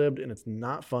ad-libbed, and it's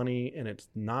not funny, and it's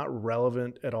not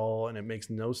relevant at all, and it makes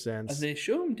no sense. They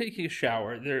show him taking a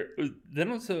shower.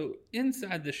 Then also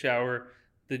inside the shower,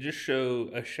 they just show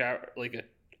a shower, like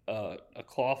a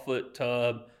clawfoot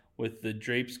tub with the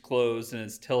drapes closed and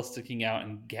its tail sticking out,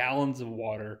 and gallons of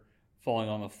water falling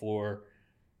on the floor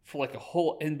for a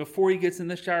whole. And before he gets in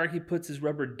the shower, he puts his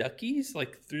rubber duckies,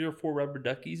 3 or 4 rubber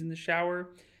duckies in the shower.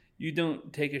 You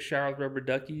don't take a shower with rubber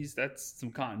duckies. That's some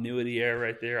continuity error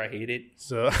right there. I hate it.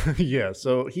 So, yeah.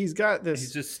 So he's got this.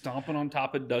 He's just stomping on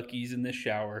top of duckies in the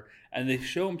shower. And they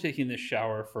show him taking this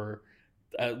shower for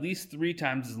at least 3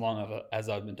 times as long as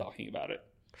I've been talking about it.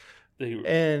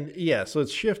 So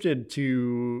it's shifted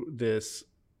to this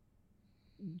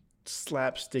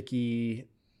slapsticky,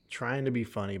 trying to be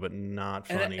funny, but not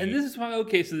funny. And this is why,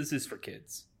 okay, so this is for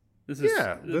kids.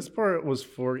 This part was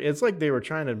for, it's like they were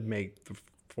trying to make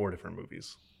 4 different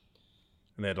movies,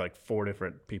 and they had 4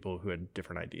 different people who had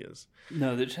different ideas.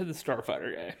 No, they just had the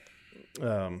Starfighter guy.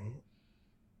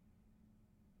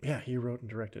 Yeah, he wrote and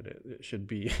directed it. It should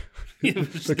be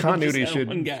the continuity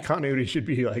should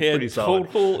be pretty solid.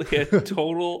 He had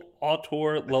total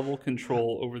auteur level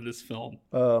control over this film.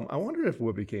 I wonder if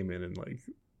Whoopi came in and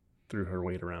threw her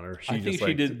weight around, or I think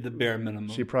she did the bare minimum.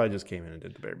 She probably just came in and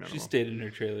did the bare minimum. She stayed in her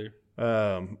trailer.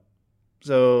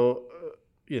 So.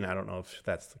 I don't know if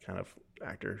that's the kind of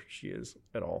actor she is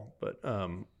at all, but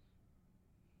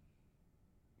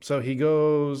so he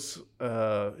goes.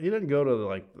 He doesn't go to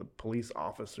the police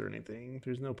office or anything.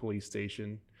 There's no police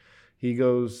station. He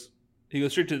goes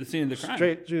straight to the scene of the crime.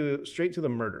 Straight to the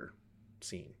murder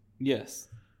scene. Yes,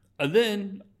 and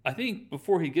then I think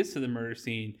before he gets to the murder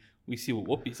scene, we see what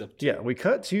Whoopi's up to. Yeah, we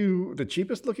cut to the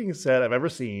cheapest looking set I've ever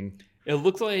seen. It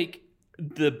looks like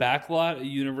the backlot at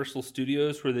Universal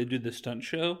Studios where they do the stunt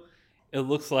show. It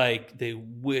looks like they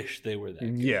wish they were that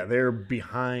good. Yeah, they're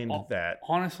behind that.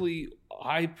 Honestly,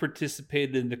 I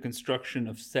participated in the construction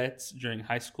of sets during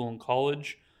high school and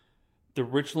college. The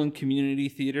Richland Community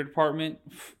Theater Department,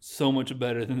 so much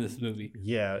better than this movie.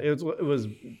 Yeah, it was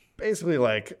basically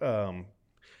like,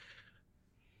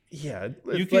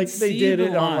 it's like they did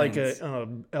it on like a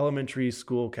elementary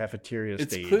school cafeteria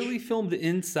stage. It's clearly filmed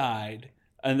inside,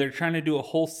 and they're trying to do a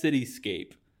whole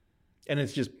cityscape. And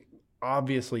it's just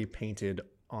obviously painted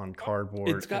on cardboard.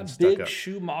 It's got big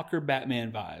Schumacher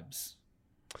Batman vibes.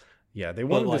 Yeah, they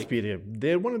wanted this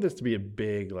to be a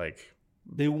big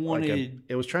They wanted...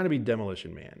 it was trying to be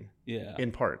Demolition Man. Yeah.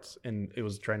 In parts. And it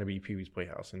was trying to be Pee-wee's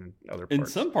Playhouse in other parts. In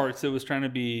some parts, it was trying to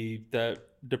be that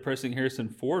depressing Harrison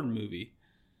Ford movie.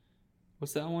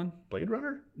 What's that one? Blade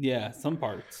Runner? Yeah, some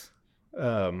parts.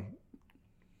 Yeah.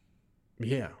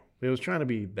 It was trying to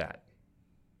be that.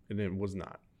 And it was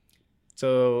not.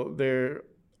 So they're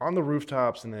on the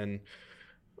rooftops, and then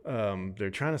they're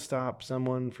trying to stop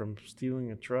someone from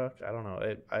stealing a truck. I don't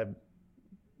know.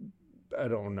 I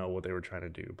don't know what they were trying to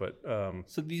do, but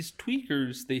so these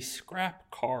tweakers, they scrap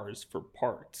cars for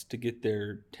parts to get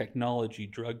their technology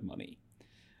drug money,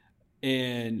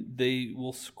 and they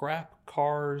will scrap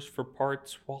cars for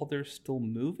parts while they're still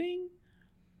moving.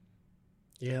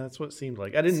 Yeah, that's what it seemed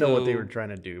like. I didn't know what they were trying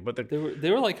to do, but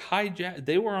they were like hijack.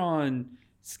 They were on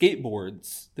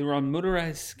skateboards. They were on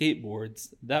motorized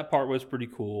skateboards. That part was pretty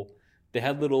cool. They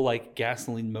had little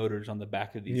gasoline motors on the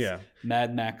back of these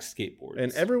Mad Max skateboards.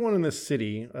 And everyone in this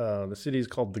city, the city is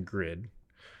called the Grid.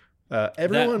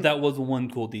 Everyone that was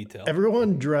one cool detail.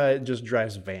 Everyone just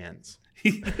drives vans.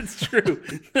 That's true.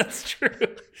 That's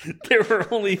true. There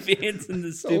were only vans in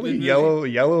the stupid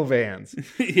movie. Yellow vans.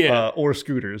 Yeah. Or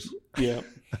scooters. Yeah.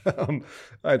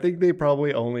 I think they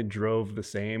probably only drove the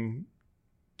same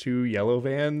 2 yellow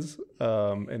vans,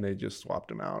 and they just swapped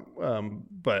them out.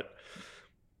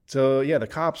 So yeah, the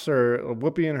cops are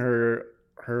Whoopi and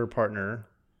her partner.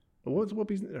 What's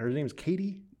Whoopi's? Her name's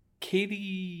Katie.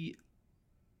 Katie.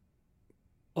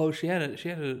 Oh, she had a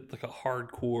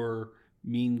hardcore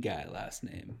mean guy last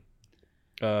name.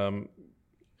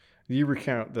 You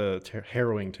recount the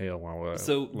harrowing tale while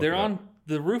so they're on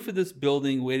the roof of this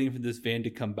building waiting for this van to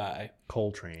come by.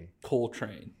 Coal train,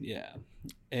 yeah.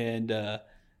 And they're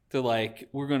like,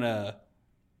 we're gonna,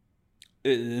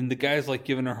 and the guy's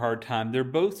giving her a hard time. They're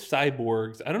both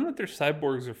cyborgs. I don't know if they're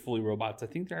cyborgs or fully robots. I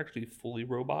think they're actually fully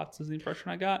robots is the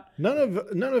impression I got. None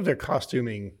of their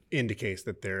costuming indicates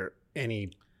that they're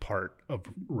any part of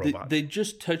robots. They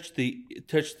just touch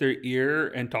their ear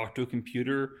and talk to a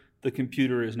computer. The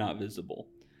computer is not visible.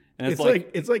 And it's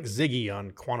like Ziggy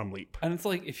on Quantum Leap. And it's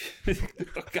like, I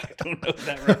don't know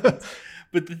that reference.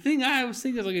 But the thing I was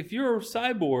thinking is if you're a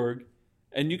cyborg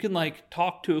and you can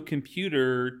talk to a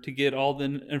computer to get all the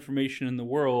information in the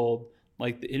world,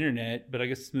 like the internet, but I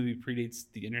guess this movie predates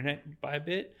the internet by a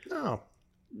bit. No.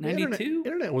 92?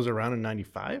 Internet was around in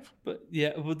 95. But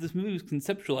yeah, this movie was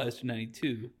conceptualized in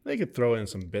 92. They could throw in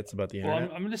some bits about the internet.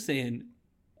 Well, I'm just saying,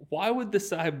 why would the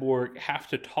cyborg have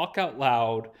to talk out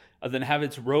loud and then have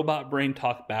its robot brain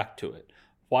talk back to it?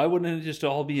 Why wouldn't it just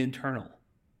all be internal?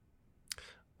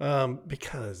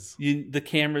 Because the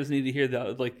cameras need to hear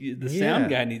that. The sound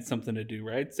guy needs something to do,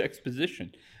 right? It's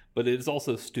exposition, but it is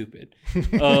also stupid.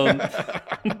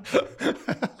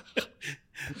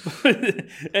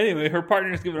 Anyway, her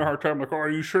partner's giving her a hard time. Are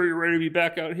you sure you're ready to be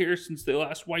back out here since they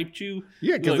last wiped you?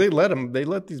 Yeah, because they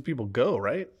let these people go,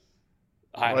 right?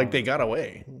 They got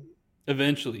away.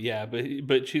 Eventually, yeah.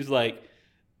 But she's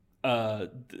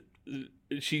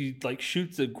she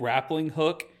shoots a grappling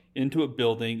hook into a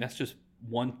building. That's just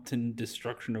wanton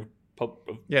destruction of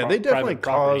they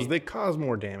definitely cause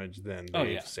more damage than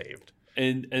they've saved.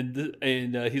 And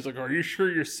he's like, are you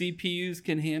sure your CPUs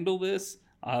can handle this?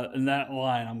 And that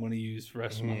line I'm going to use for the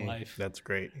rest of my life. That's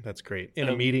great.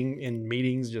 In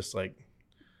meetings, just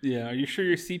yeah. Are you sure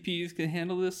your CPUs can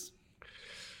handle this?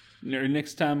 Or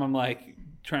next time I'm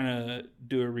trying to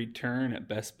do a return at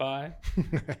Best Buy,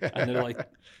 and they're like,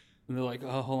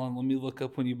 oh, hold on, let me look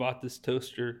up when you bought this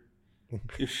toaster.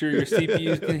 You're sure your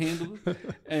CPUs can handle it?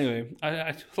 Anyway,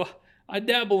 I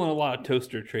dabble in a lot of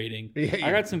toaster trading. Yeah.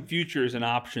 I got some futures and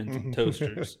options in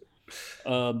toasters.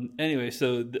 Anyway,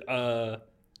 so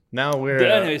now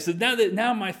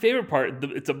my favorite part,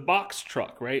 it's a box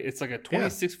truck, right? It's like a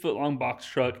 26-foot long box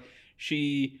truck.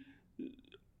 She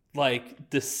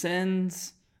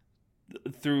descends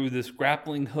through this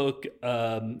grappling hook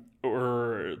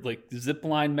or zip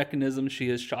line mechanism she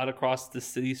has shot across the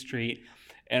city street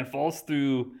and falls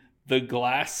through the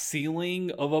glass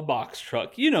ceiling of a box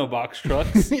truck. You know box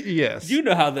trucks. Yes. You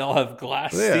know how they all have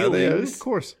glass ceilings. Of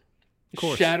course.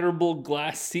 shatterable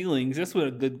glass ceilings. That's what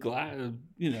a good glass,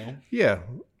 Yeah,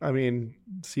 I mean,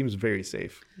 seems very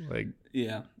safe. Like,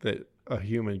 yeah, that a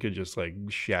human could just like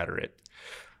shatter it.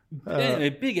 Anyway,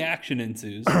 big action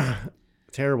ensues.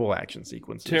 Terrible action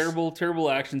sequences. Terrible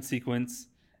action sequence.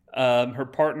 Her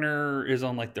partner is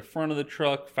on like the front of the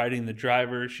truck fighting the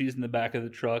driver. She's in the back of the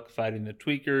truck fighting the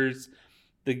tweakers.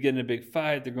 They get in a big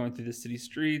fight. They're going through the city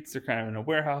streets. They're kind of in a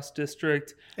warehouse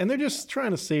district. And they're just trying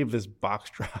to save this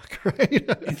box truck, right?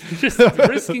 Just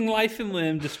risking life and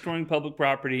limb, destroying public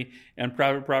property and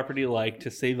private property alike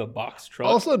to save a box truck.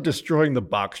 Also destroying the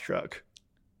box truck.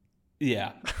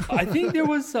 Yeah. I think there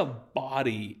was a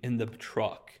body in the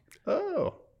truck.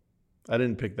 Oh. I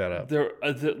didn't pick that up.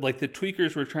 Like the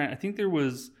tweakers were trying... I think there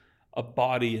was a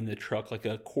body in the truck, like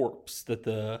a corpse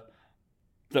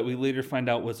that we later find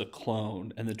out was a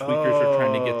clone, and the tweakers were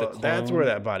trying to get the clone. That's where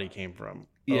that body came from.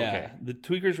 Yeah, okay. The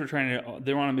tweakers were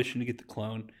they were on a mission to get the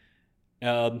clone.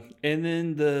 And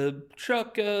then the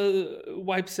truck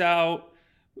wipes out.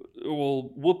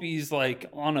 Well, Whoopi's like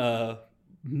on a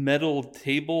metal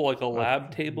table, like a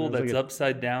lab table that's like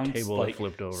upside down, table like that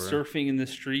flipped over, surfing in the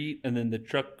street, and then the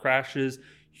truck crashes.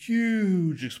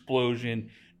 Huge explosion,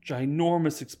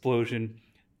 ginormous explosion.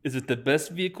 Is it the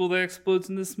best vehicle that explodes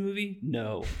in this movie?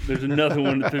 No. There's another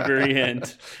one at the very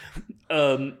end.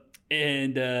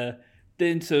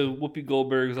 Then so Whoopi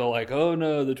Goldberg's all like, oh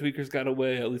no, the tweakers got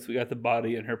away. At least we got the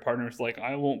body. And her partner's like,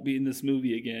 I won't be in this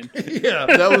movie again. Yeah,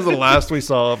 that was the last we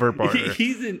saw of her partner.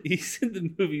 He's in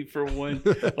the movie for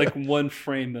one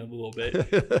frame a little bit.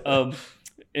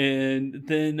 And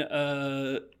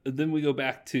then we go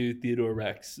back to Theodore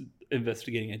Rex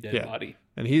investigating a dead body.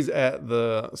 And he's at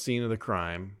the scene of the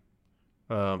crime.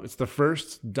 It's the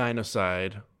first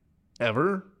dinocide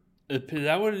ever.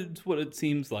 That's what it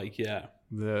seems like, yeah.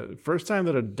 The first time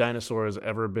that a dinosaur has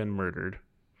ever been murdered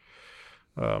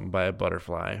by a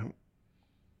butterfly.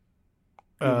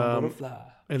 Butterfly.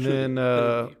 And then...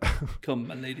 come,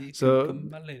 my lady. So come,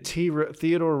 my lady.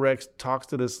 Theodore Rex talks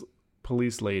to this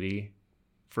police lady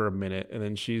for a minute, and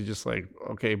then she's just like,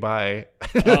 okay, bye.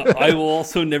 I will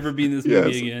also never be in this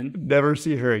movie again. Never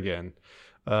see her again.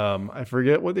 I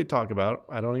forget what they talk about.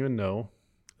 I don't even know.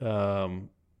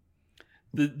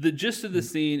 The gist of the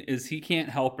scene is he can't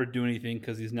help or do anything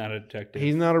because he's not a detective.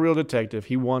 He's not a real detective.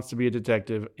 He wants to be a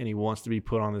detective, and he wants to be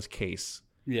put on this case.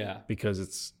 Yeah,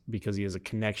 because he has a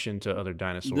connection to other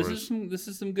dinosaurs. This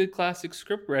is some good classic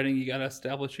script writing. You got to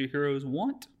establish your heroes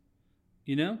want.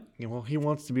 You know? Yeah, well, he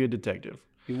wants to be a detective.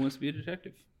 He wants to be a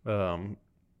detective. There's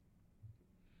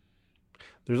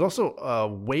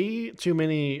also way too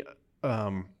many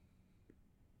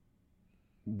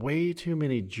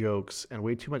jokes and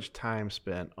way too much time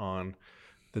spent on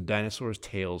the dinosaurs'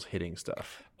 tails hitting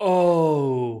stuff.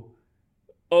 Oh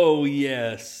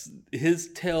yes,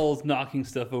 his tail's knocking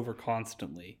stuff over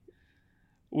constantly.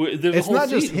 It's not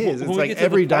just his. It's like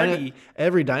every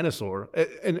dinosaur,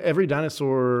 and every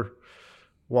dinosaur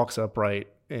walks upright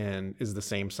and is the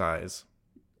same size.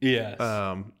 Yes.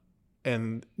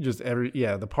 And just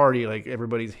the party, like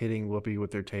everybody's hitting Whoopi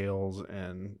with their tails,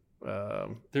 and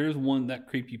there's one, that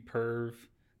creepy perv.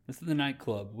 This is the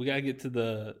nightclub. We gotta get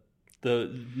to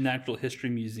the Natural History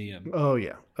Museum. Oh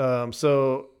yeah.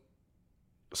 So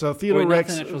Theodore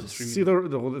Rex.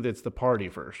 It's the party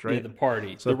first, right? Yeah, the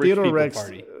party. So the Theodore Rex,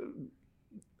 party.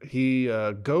 He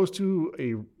goes to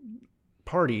a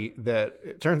party that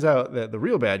it turns out that the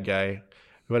real bad guy,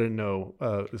 who I didn't know,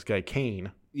 this guy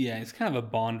Kane. Yeah, he's kind of a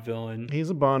Bond villain. He's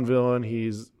a Bond villain.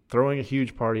 He's throwing a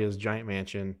huge party at his giant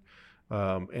mansion,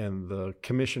 and the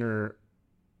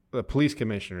police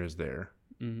commissioner is there,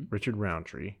 Richard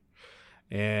Roundtree,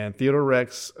 and Theodore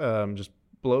Rex just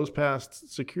blows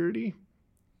past security.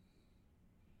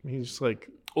 He's just like,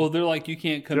 well, they're like, you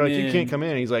can't come in. You can't come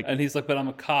in. He's like, but I'm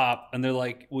a cop. And they're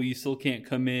like, well, you still can't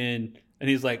come in. And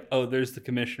he's like, oh, there's the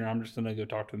commissioner. I'm just going to go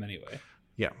talk to him anyway.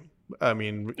 Yeah. I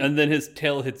mean, and then his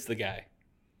tail hits the guy.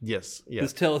 Yes.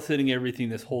 His tail is hitting everything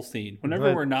this whole scene.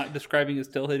 Whenever we're not describing his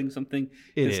tail hitting something,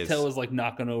 his tail is like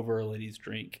knocking over a lady's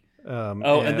drink.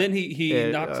 And then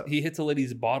he hits a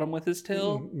lady's bottom with his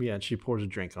tail. Yeah, and she pours a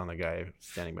drink on the guy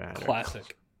standing behind her.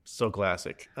 Classic. So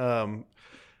classic.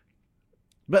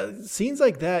 But scenes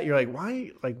like that, you're like,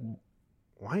 why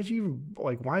did you even,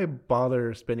 like, why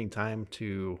bother spending time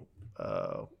to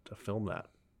film that?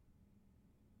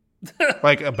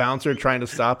 Like a bouncer trying to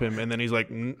stop him, and then he's like,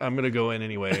 I'm going to go in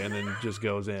anyway, and then just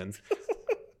goes in.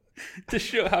 To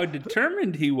show how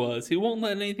determined he was. He won't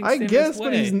let anything stand in his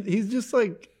way. But he's just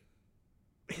like,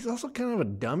 he's also kind of a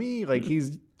dummy. Like,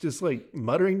 he's just like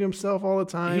muttering to himself all the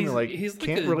time, and like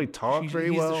can't really talk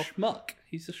very well.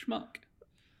 He's a schmuck.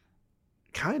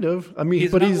 Kind of. I mean,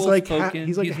 but he's like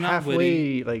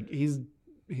halfway. Like he's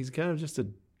kind of just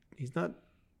he's not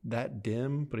that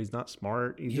dim, but he's not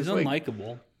smart. He's just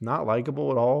unlikable. Not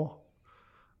likable at all.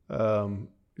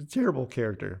 Terrible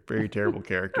character. Very terrible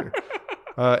character.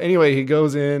 Anyway, he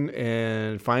goes in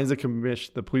and finds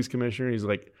the police commissioner. He's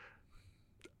like,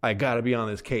 I got to be on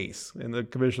this case. And the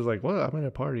commissioner's like, well, I'm at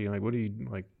a party. I'm like, what are you,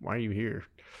 like, why are you here?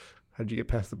 How'd you get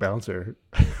past the bouncer?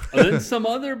 And then some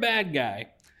other bad guy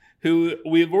who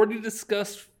we've already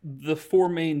discussed the 4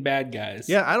 main bad guys.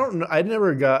 Yeah, I don't know. I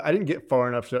didn't get far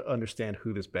enough to understand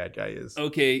who this bad guy is.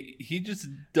 Okay, he just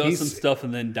does some stuff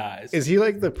and then dies. Is he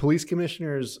like the police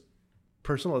commissioner's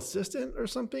personal assistant or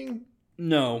something?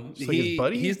 No, like his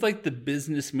buddy? He's like the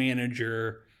business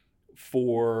manager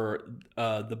for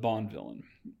the Bond villain.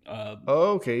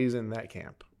 Okay, he's in that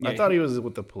camp. Yeah, I thought he was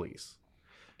with the police.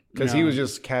 Because he was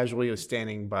just casually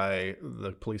standing by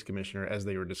the police commissioner as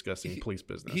they were discussing police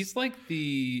business. He's like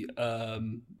the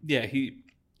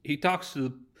he talks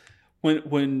to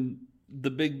when the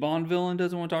big Bond villain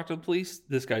doesn't want to talk to the police,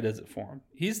 this guy does it for him.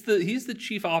 He's the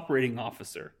chief operating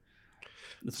officer.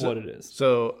 That's what it is.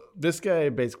 So this guy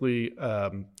basically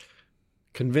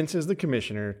convinces the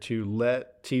commissioner to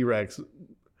let T-Rex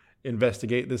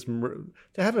investigate this,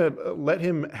 let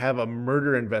him have a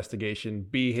murder investigation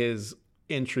be his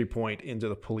entry point into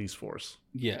the police force.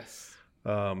 Yes.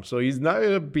 So he's not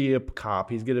going to be a cop.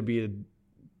 He's going to be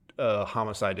a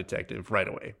homicide detective right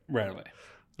away. Right away.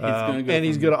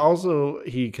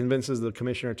 He convinces the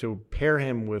commissioner to pair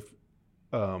him with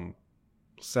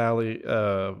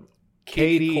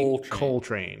Katie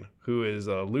Coltrane, who is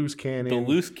a loose cannon. The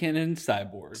loose cannon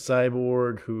cyborg.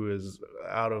 Cyborg who is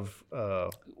out of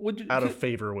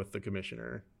favor with the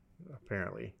commissioner,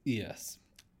 apparently. Yes.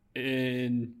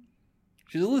 And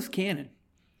she's a loose cannon.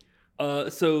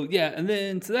 So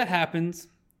that happens.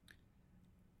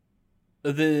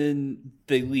 Then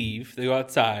they leave. They go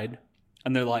outside,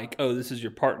 and they're like, "Oh, this is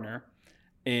your partner."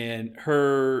 And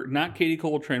not Katie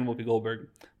Coltrane, Whoopi Goldberg,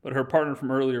 but her partner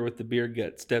from earlier with the beard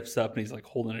gut steps up, and he's like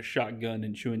holding a shotgun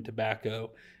and chewing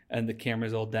tobacco, and the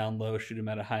camera's all down low, shoot him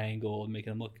at a high angle and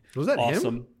making him look Was that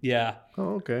awesome. Him? Yeah.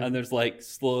 Oh, okay. And there's like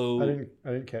slow. I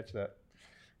didn't catch that.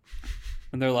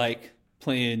 And they're like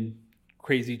playing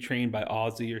Crazy Train by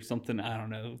Ozzy or something. I don't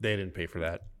know. They didn't pay for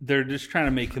that. They're just trying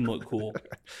to make him look cool.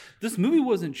 This movie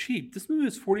wasn't cheap. This movie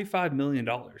was $45 million.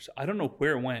 I don't know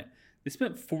where it went. They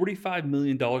spent $45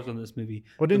 million on this movie.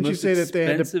 Well, didn't you say that they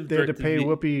had to pay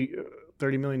Whoopi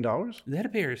 $30 million? They had to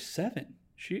pay her $7 million.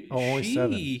 She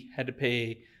 $7 had to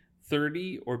pay $30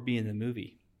 million or be in the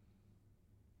movie.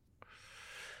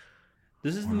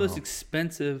 This is the most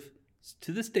expensive,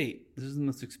 to this date, this is the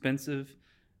most expensive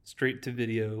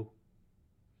straight-to-video.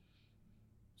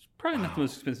 It's probably not the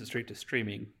most expensive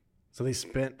straight-to-streaming. So they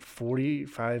spent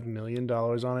 $45 million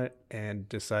on it and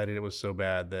decided it was so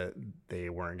bad that they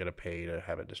weren't going to pay to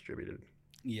have it distributed.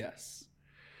 Yes.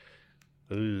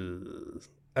 Ugh.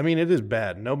 I mean, it is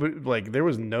bad. There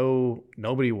was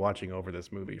nobody watching over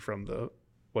this movie from the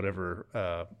whatever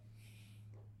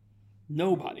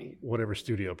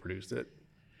studio produced it.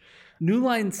 New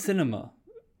Line Cinema,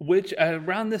 which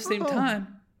around the same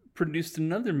time produced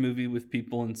another movie with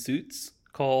people in suits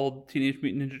called Teenage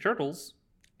Mutant Ninja Turtles.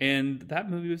 And that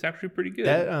movie was actually pretty good.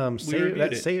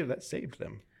 That saved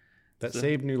them. That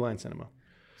saved New Line Cinema.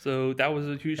 So that was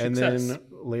a huge success. And then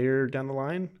later down the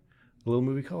line, a little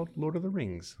movie called Lord of the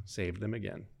Rings saved them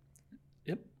again.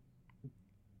 Yep.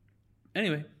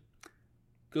 Anyway,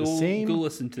 go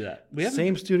listen to that.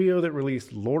 Same studio that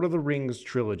released Lord of the Rings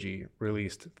trilogy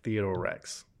released Theodore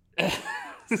Rex.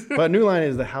 But New Line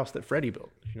is the house that Freddy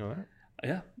built. Did you know that?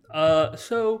 Yeah.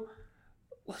 So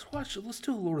let's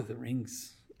do Lord of the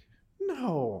Rings.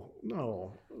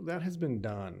 No, that has been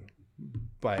done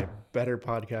by better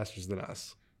podcasters than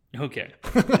us. Okay.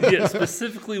 Yeah,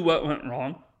 specifically what went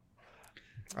wrong.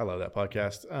 I love that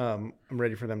podcast. I'm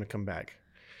ready for them to come back.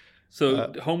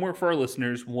 So homework for our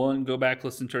listeners. 1, go back,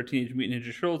 listen to our Teenage Mutant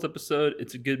Ninja Turtles episode.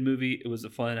 It's a good movie. It was a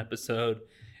fun episode.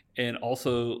 And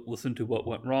also listen to What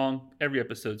Went Wrong. Every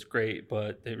episode's great,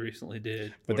 but they recently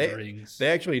did Lord of the Rings. They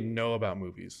actually know about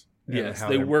movies. Yes,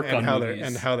 they work on movies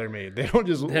and how they're made. They don't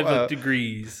just have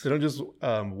degrees. They don't just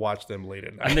watch them late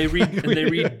at night. And they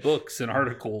read books and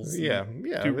articles. Yeah.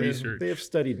 Do research. They have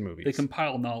studied movies. They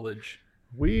compile knowledge.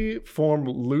 We form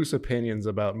loose opinions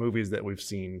about movies that we've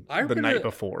seen the night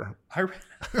before. I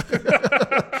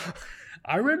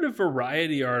read a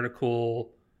Variety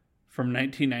article from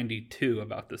 1992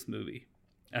 about this movie,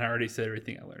 and I already said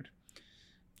everything I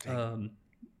learned.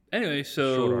 Anyway,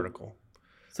 so short article.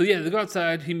 So yeah, they go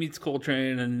outside. He meets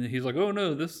Coltrane, and he's like, "Oh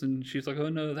no, this," and she's like, "Oh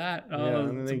no, that."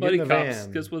 It's buddy cops.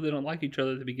 Guess what? They don't like each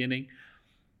other at the beginning.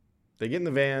 They get in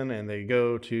the van and they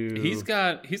go to. He's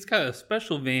got a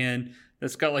special van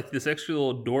that's got like this extra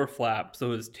little door flap,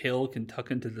 so his tail can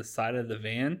tuck into the side of the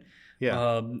van.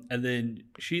 Yeah. And then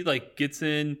she like gets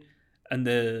in, and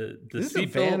the is it a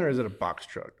van or is it a box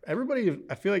truck? I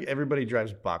feel like everybody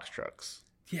drives box trucks.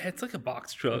 Yeah, it's like a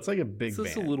box truck. It's like a big van.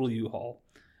 It's a little U-Haul.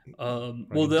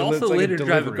 Well, they also later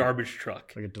drive a garbage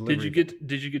truck. Like a delivery.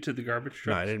 Did you get to the garbage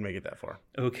truck? No, I didn't make it that far.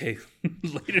 Okay.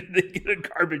 Later they get a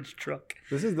garbage truck.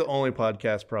 This is the only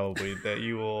podcast probably that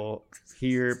you will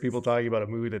hear people talking about a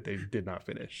movie that they did not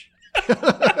finish.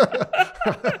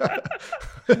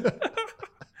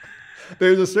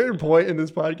 There's a certain point in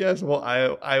this podcast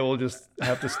where I will just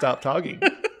have to stop talking.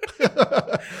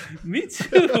 Me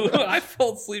too. I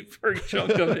fell asleep for a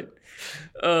chunk of it.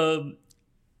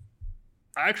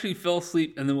 I actually fell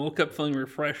asleep and then woke up feeling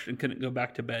refreshed and couldn't go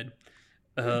back to bed.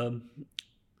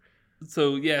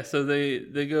 So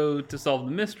they go to solve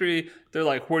the mystery. They're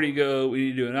like, where do you go? We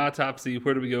need to do an autopsy.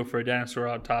 Where do we go for a dinosaur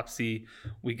autopsy?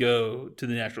 We go to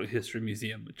the Natural History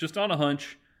Museum. Just on a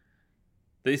hunch,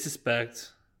 they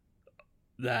suspect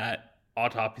that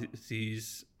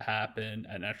autopsies happen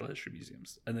at natural history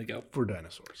museums. And they go for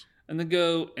dinosaurs. And they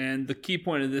go, and the key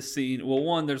point of this scene, well,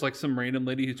 one, there's like some random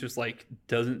lady who just like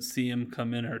doesn't see him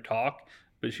come in or talk,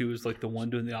 but she was like the one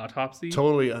doing the autopsy.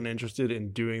 Totally uninterested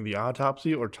in doing the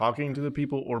autopsy or talking to the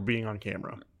people or being on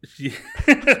camera. She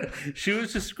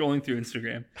was just scrolling through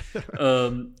Instagram.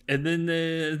 And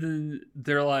then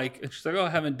they're like, and she's like, oh, I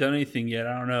haven't done anything yet.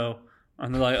 I don't know.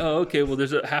 And they're like, oh, okay, well,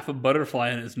 there's half a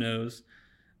butterfly in his nose.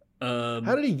 How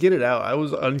did he get it out? I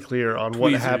was unclear on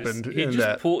tweezers. What happened in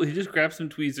that. He just grabs some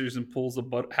tweezers and pulls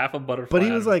half a butterfly. But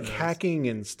he was like hacking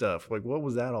and stuff. Like, what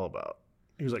was that all about?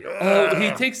 He was like, oh, he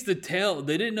takes the tail.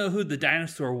 They didn't know who the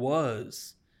dinosaur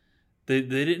was. They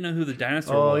didn't know who the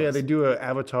dinosaur was. Oh yeah, they do an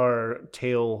Avatar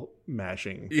tail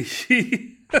mashing.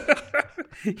 He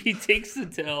takes the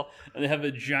tail and they have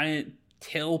a giant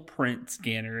tail print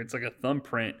scanner. It's like a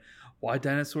thumbprint. Why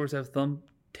dinosaurs have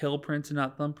tail prints and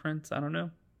not thumbprints? I don't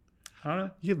know.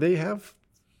 Yeah, they have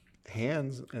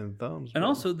hands and thumbs. And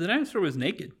also, the dinosaur was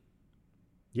naked.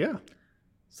 Yeah.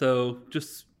 So,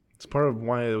 just... It's part of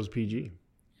why it was PG.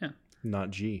 Yeah.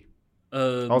 Not G.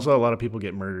 Also, a lot of people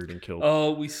get murdered and killed.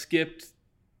 Oh, we skipped...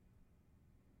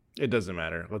 It doesn't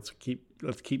matter. Let's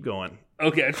keep going.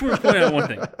 Okay, I just want to point out one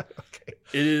thing. Okay.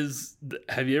 It is...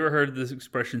 Have you ever heard of this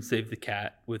expression, save the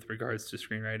cat, with regards to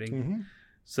screenwriting? Mm-hmm.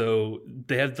 So,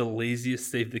 they have the laziest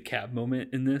save the cat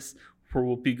moment in this, where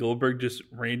Whoopi Goldberg just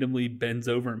randomly bends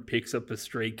over and picks up a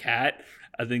stray cat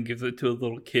and then gives it to a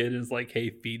little kid and is like, hey,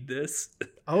 feed this.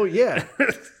 Oh, yeah.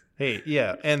 Hey,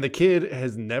 yeah. And the kid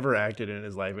has never acted in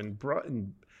his life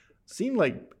and seemed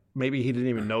like maybe he didn't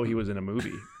even know he was in a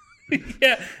movie.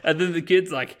 Yeah. And then the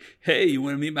kid's like, hey, you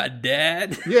want to meet my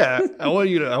dad? Yeah. I want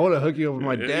to hook you up with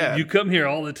my dad. You come here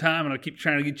all the time and I keep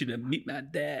trying to get you to meet my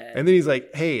dad. And then he's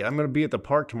like, hey, I'm going to be at the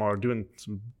park tomorrow doing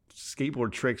some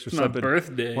skateboard tricks or something. My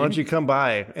birthday. Why don't you come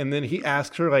by? And then he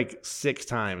asks her like 6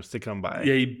 times to come by.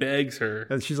 Yeah, he begs her.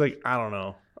 And she's like, I don't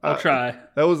know. I'll try.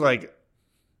 That was like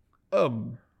a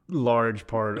large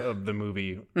part of the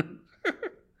movie.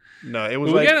 No, it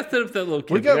was we gotta set up that little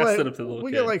kid.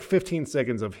 We got like 15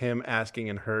 seconds of him asking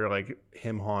and her like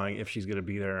him hawing if she's gonna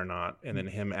be there or not, and then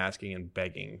him asking and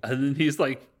begging. And then he's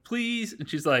like, please, and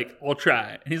she's like, I'll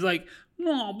try. And he's like,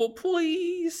 no, but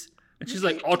please. And she's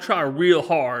like, I'll try real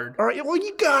hard. All right, well,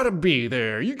 you gotta be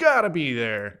there. You gotta be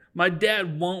there. My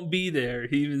dad won't be there.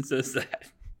 He even says that.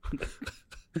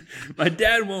 My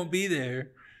dad won't be there.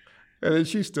 And then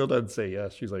she still doesn't say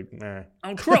yes. She's like, nah.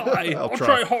 I'll try. I'll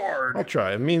try hard. I'll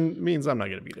try. It means I'm not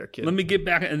going to be there, kid. Let me get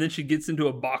back. And then she gets into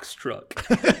a box truck.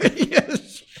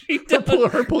 Yes.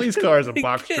 Her police car is a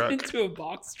box truck. Into a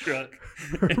box truck.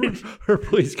 Her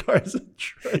police car is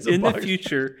a in box the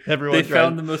future, they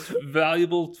found the most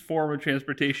valuable form of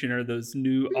transportation are those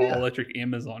new all-electric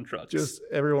Amazon trucks. Just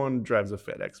everyone drives a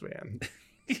FedEx van.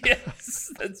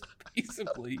 Yes, that's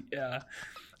basically, yeah.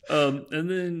 And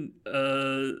then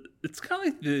it's kind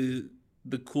of like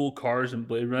the cool cars in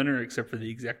Blade Runner, except for the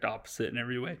exact opposite in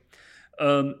every way.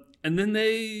 And then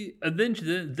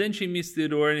then she meets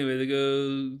Theodore anyway. They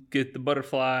go get the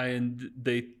butterfly and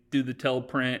they do the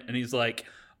teleprint, and he's like,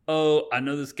 "Oh, I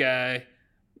know this guy,"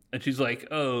 and she's like,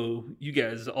 "Oh, you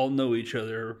guys all know each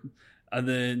other." And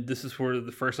then this is where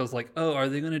the first I was like, "Oh, are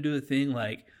they going to do a thing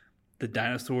like?" The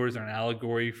dinosaurs are an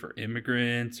allegory for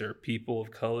immigrants or people of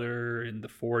color in the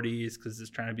 40s because it's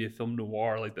trying to be a film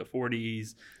noir like the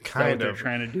 40s. Kind of. They're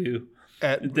trying to do.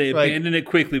 They abandon it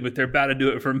quickly, but they're about to do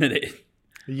it for a minute.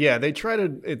 Yeah, they try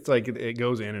to. It's like it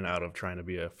goes in and out of trying to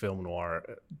be a film noir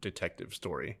detective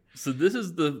story. So this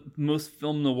is the most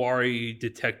film noir-y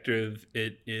detective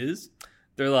it is.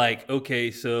 They're like, okay,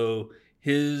 so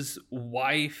his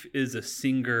wife is a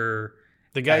singer.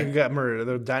 The guy who got murdered,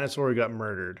 the dinosaur who got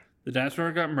murdered. The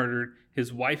dinosaur got murdered.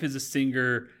 His wife is a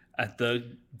singer at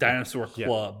the dinosaur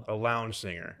club. A lounge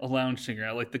singer. A lounge singer.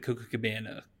 I like the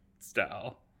Copacabana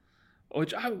style.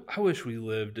 Which I wish we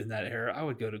lived in that era. I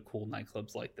would go to cool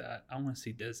nightclubs like that. I want to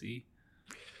see Desi.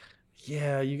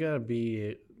 Yeah, you gotta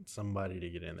be somebody to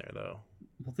get in there, though.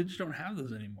 Well, they just don't have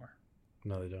those anymore.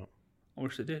 No, they don't. I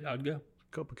wish they did. I'd go.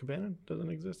 Copacabana doesn't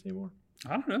exist anymore?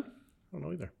 I don't know. I don't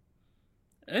know either.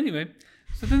 Anyway,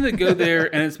 so then they go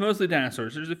there, and it's mostly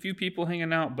dinosaurs. There's a few people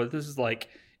hanging out, but this is like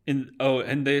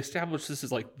and they established this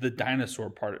is like the dinosaur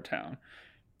part of town.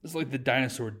 It's like the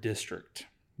dinosaur district.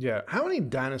 Yeah. How many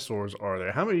dinosaurs are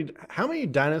there? How many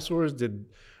dinosaurs did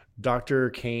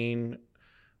Dr. Kane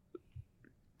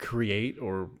create,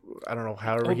 or I don't know,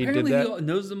 however he did that? He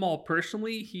knows them all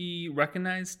personally. He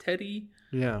recognized Teddy.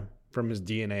 Yeah, from his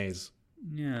DNAs.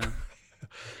 Yeah.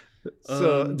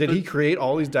 So did he create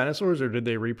all these dinosaurs, or did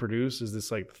they reproduce? Is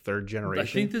this like the third generation?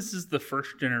 I think this is the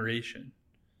first generation.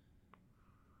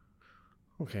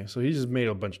 Okay, so he just made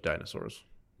a bunch of dinosaurs.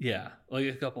 Yeah, like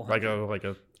a couple hundred. Like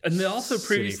a and they also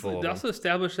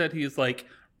established that he's like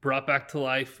brought back to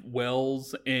life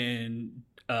whales and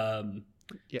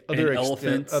other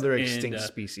elephants, other extinct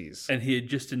species. And he had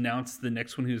just announced the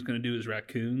next one he was going to do is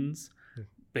raccoons.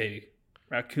 Baby,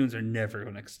 raccoons are never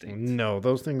going extinct. No,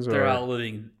 those things They're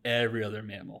outliving every other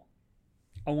mammal.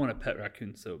 I want a pet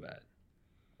raccoon so bad.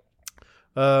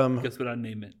 Guess what I'd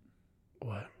name it?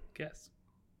 What? Guess.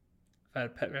 If I had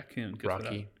a pet raccoon, guess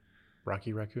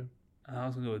Rocky Raccoon? I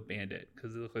was going to go with Bandit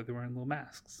because they look like they're wearing little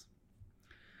masks.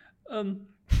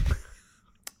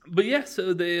 But yeah,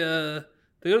 so they go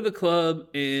to the club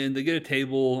and they get a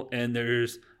table and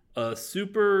there's a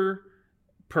super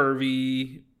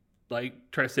pervy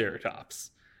like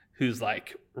Triceratops who's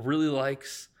like really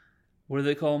likes, what do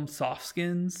they call them? Soft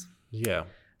skins? Yeah.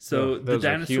 So the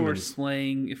dinosaur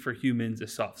slang for humans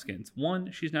is soft skins.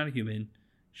 One, she's not a human.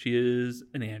 She is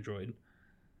an android.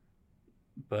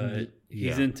 But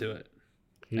he's into it.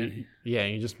 And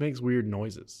he just makes weird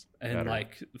noises. And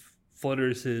like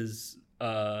flutters his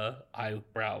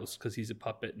eyebrows because he's a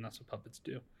puppet and that's what puppets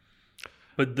do.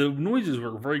 But the noises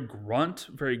were very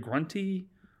grunty.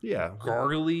 Yeah.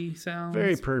 Gargly sounds.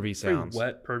 Very pervy sounds.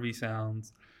 Very wet, pervy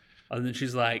sounds. And then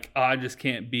she's like, I just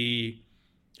can't be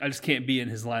in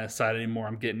his line of sight anymore.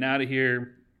 I'm getting out of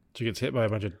here. She gets hit by a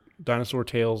bunch of dinosaur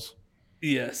tails.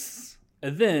 Yes.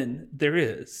 And then there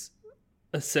is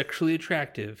a sexually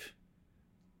attractive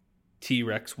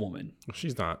T-Rex woman.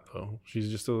 She's not, though. She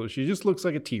just looks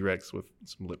like a T-Rex with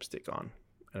some lipstick on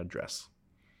and a dress.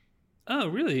 Oh,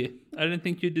 really? I didn't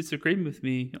think you'd disagree with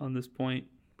me on this point.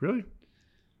 Really?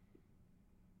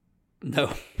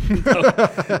 No.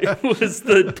 It was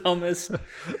the dumbest.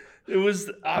 It was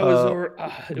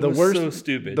so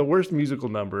stupid. The worst musical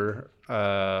number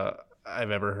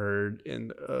I've ever heard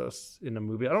in a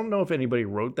movie. I don't know if anybody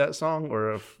wrote that song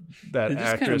or if that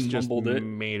actress just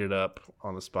made it up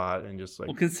on the spot and just like.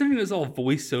 Well, considering it was all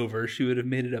voiceover, she would have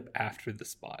made it up after the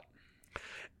spot.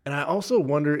 And I also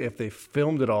wonder if they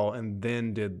filmed it all and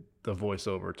then did the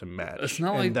voiceover to match. It's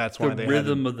not like that's why the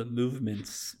rhythm of the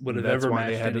movements would have ever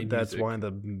matched any music. That's why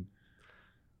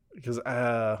because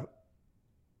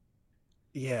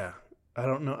yeah, I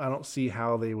don't know. I don't see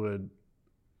how they would.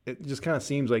 It just kind of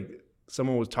seems like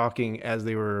someone was talking as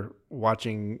they were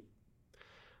watching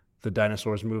the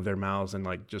dinosaurs move their mouths and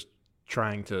like just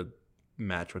trying to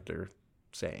match what they're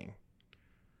saying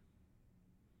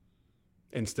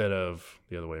instead of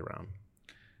the other way around.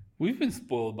 We've been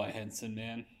spoiled by Henson,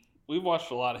 man. We've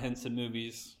watched a lot of Henson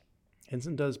movies.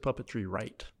 Henson does puppetry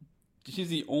right. She's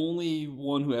the only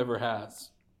one who ever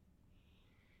has.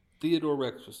 Theodore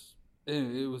Rex was...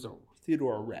 It was a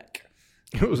Theodore wreck.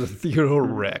 It was a Theodore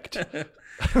wrecked.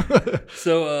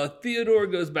 So Theodore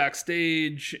goes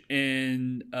backstage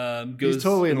and goes... He's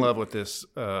totally in love with this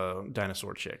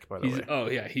dinosaur chick, by the way. Oh,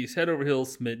 yeah. He's head over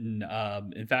heels smitten,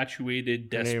 infatuated,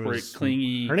 desperate,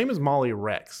 clingy. Her name is Molly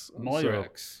Rex.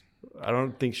 Rex. I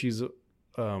don't think she's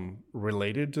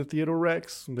related to Theodore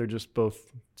Rex. They're just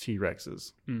both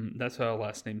T-Rexes. That's how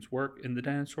last names work in the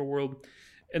dinosaur world.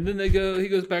 And then he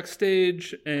goes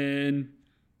backstage and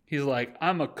he's like,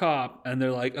 I'm a cop. And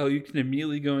they're like, oh, you can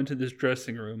immediately go into this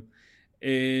dressing room.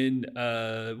 And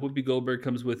Whoopi Goldberg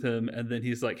comes with him. And then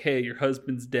he's like, hey, your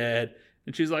husband's dead.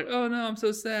 And she's like, oh, no, I'm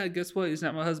so sad. Guess what? He's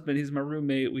not my husband. He's my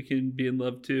roommate. We can be in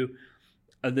love too.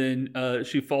 And then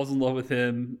she falls in love with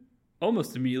him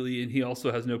almost immediately, and he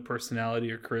also has no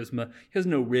personality or charisma. He has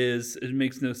no riz. It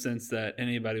makes no sense that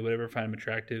anybody would ever find him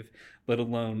attractive, let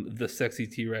alone the sexy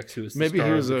T-Rex who is the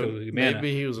star of the Code.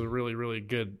 Maybe he was a really, really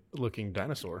good looking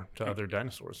dinosaur to other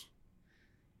dinosaurs.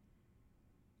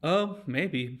 Oh,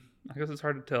 maybe. I guess it's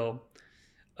hard to tell.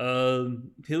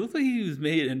 He looked like he was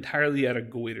made entirely out of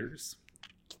goiters.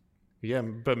 Yeah,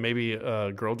 but maybe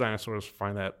girl dinosaurs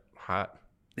find that hot.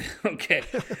 Okay.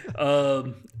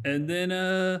 And then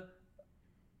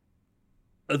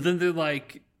they're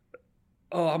like,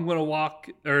 oh, I'm going to walk,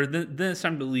 or then it's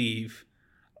time to leave.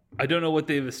 I don't know what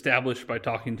they've established by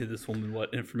talking to this woman,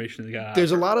 what information they got.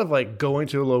 There's a lot of like going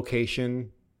to a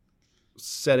location,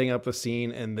 setting up a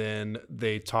scene, and then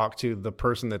they talk to the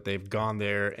person that they've gone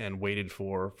there and waited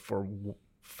for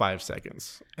 5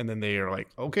 seconds. And then they are like,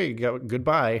 okay,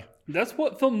 goodbye. That's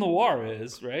what film noir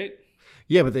is, right?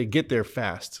 Yeah, but they get there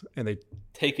fast and they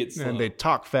take it slow. And they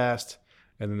talk fast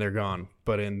and then they're gone.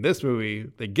 But in this movie,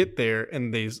 they get there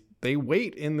and they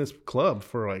wait in this club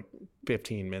for like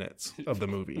 15 minutes of the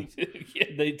movie. Yeah,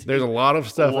 they do. There's a lot of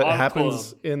stuff that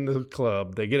happens in the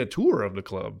club. They get a tour of the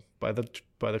club by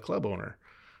the club owner.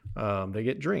 They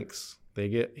get drinks. They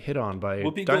get hit on by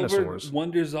Whoopi dinosaurs. Goldberg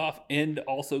wanders off and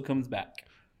also comes back.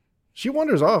 She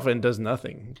wanders off and does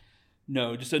nothing.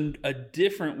 No, just a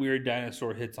different weird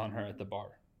dinosaur hits on her at the bar.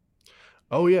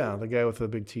 Oh, yeah, the guy with the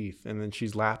big teeth. And then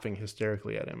she's laughing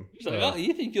hysterically at him. She's like, oh,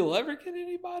 you think you'll ever get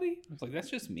anybody? I was like, that's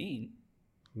just mean.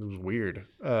 It was weird.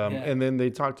 And then they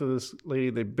talk to this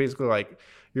lady. They basically like,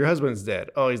 your husband's dead.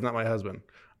 Oh, he's not my husband.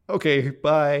 Okay,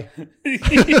 bye.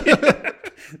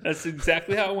 That's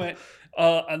exactly how it went.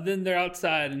 And then they're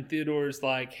outside and Theodore's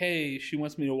like, hey, she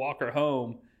wants me to walk her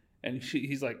home. And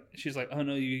she's like, oh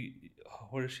no,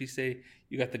 what does she say?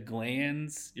 You got the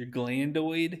glands. You're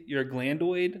glandoid. You're a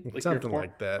glandoid, like something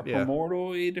like that. Yeah,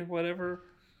 hemorrhoid or whatever.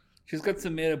 She's got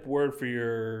some made up word for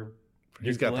your.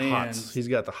 He's got glands. The hots. He's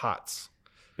got the hots.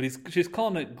 But she's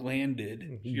calling it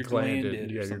glanded. You're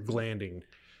glanded. Yeah, you're glanding.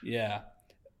 Yeah,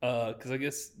 because I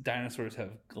guess dinosaurs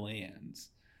have glands.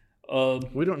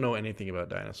 We don't know anything about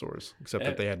dinosaurs except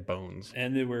that they had bones,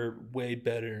 and they were way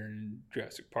better in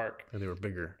Jurassic Park, and they were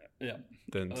bigger. Yeah,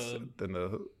 than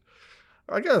the.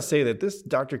 I gotta say that this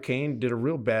Dr. Kane did a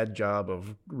real bad job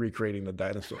of recreating the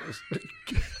dinosaurs.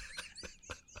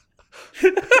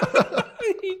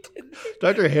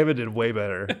 Dr. Hammond did way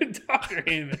better. Dr.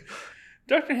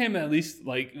 Hammond at least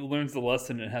like learns the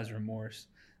lesson and has remorse.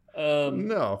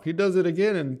 No, he does it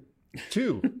again in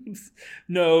 2.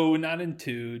 No, not in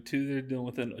 2. 2, they're dealing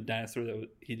with a dinosaur that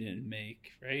he didn't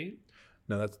make, right?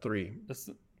 No, that's 3. That's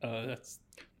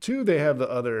 2. They have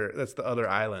that's the other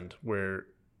island where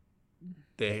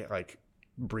they like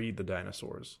breed the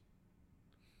dinosaurs.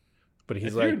 But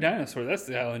he's if you're a dinosaur, that's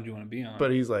the island you want to be on.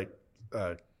 But he's like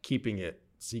keeping it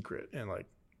secret and like,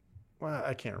 well,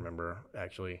 I can't remember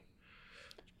actually.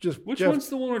 Which one's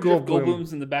the one where Jeff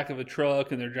Goldblum's in the back of a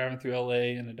truck and they're driving through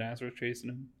LA and the dinosaur's chasing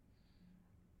him?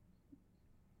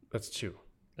 That's 2.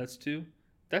 That's 2?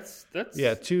 That's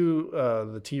 2.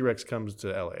 The T-Rex comes to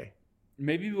LA.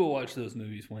 Maybe we'll watch those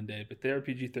movies one day, but they're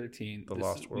PG-13. The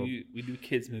Lost World. We do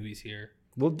kids movies here.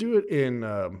 We'll do it in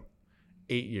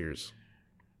 8 years.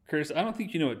 Curtis, I don't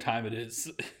think you know what time it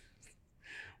is.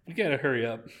 We gotta hurry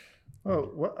up.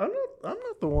 Oh, well, I'm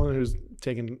not the one who's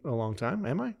taking a long time,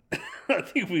 am I? I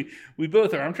think we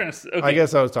both are. I'm trying to. Okay. I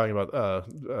guess I was talking about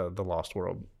the Lost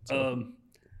World. So.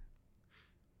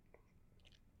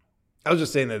 I was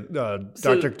just saying that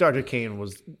Dr. Kane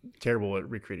was terrible at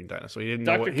recreating dinosaurs. He didn't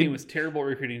know Dr. Kane was terrible at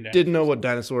recreating dinosaurs. Didn't know what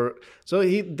dinosaur. So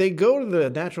they go to the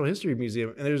Natural History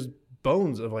Museum and there's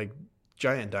bones of like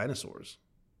giant dinosaurs.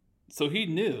 So he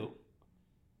knew.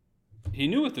 He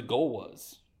knew what the goal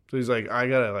was. So he's like, I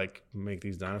gotta like make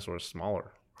these dinosaurs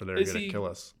smaller, or they're gonna kill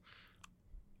us.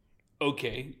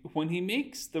 Okay, when he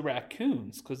makes the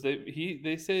raccoons, because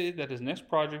they say that his next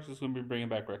project is going to be bringing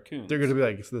back raccoons. They're gonna be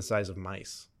like the size of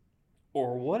mice.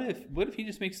 Or what if he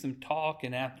just makes them talk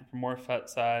and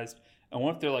anthropomorphized, and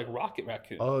what if they're like rocket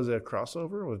raccoons? Oh, is that a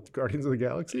crossover with Guardians of the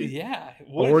Galaxy? Yeah.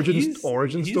 Origin story?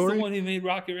 He's the one who made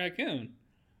Rocket Raccoon.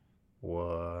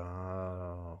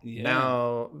 Wow. Yeah.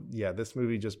 Now, this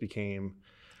movie just became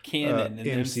canon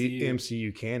in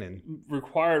MCU canon.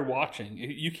 Required watching.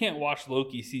 You can't watch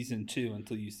Loki season 2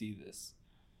 until you see this.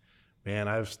 Man,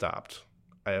 I have stopped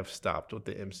with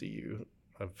the MCU.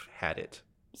 I've had it.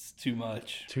 It's too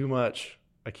much. Too much.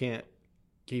 I can't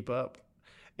keep up.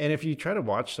 And if you try to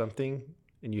watch something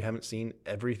and you haven't seen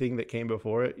everything that came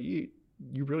before it, you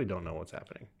really don't know what's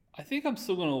happening. I think I'm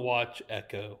still going to watch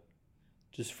Echo.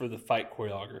 just for the fight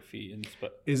choreography.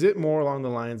 Is it more along the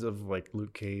lines of like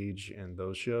Luke Cage and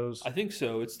those shows? I think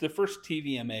so. It's the first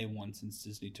TVMA one since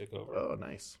Disney took over. Oh,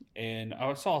 nice. And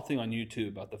I saw a thing on YouTube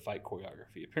about the fight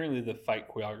choreography. Apparently the fight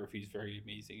choreography is very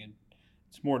amazing, and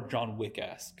it's more John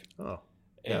Wick-esque. Oh,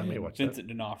 yeah, I may watch Vincent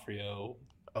D'Onofrio.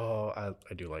 Oh, I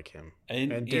do like him.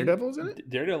 And Daredevil's in it?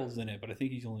 Daredevil's in it, but I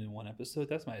think he's only in one episode.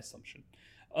 That's my assumption.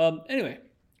 Anyway,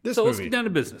 let's get down to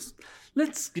business.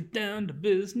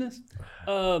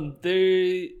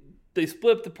 They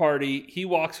split up the party. He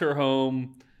walks her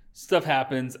home. Stuff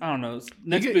happens. I don't know.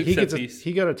 Next big set piece.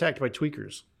 He got attacked by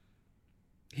tweakers.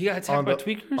 He got attacked by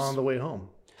tweakers? On the way home.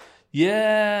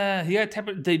 Yeah. He got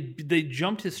attacked. They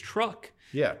jumped his truck.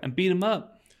 Yeah. And beat him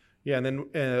up. Yeah, and then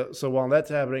so while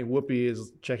that's happening, Whoopi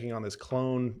is checking on this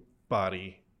clone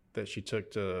body that she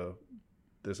took to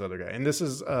this other guy. And this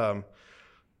is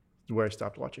where I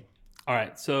stopped watching. All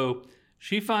right, so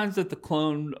she finds that the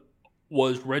clone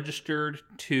was registered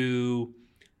to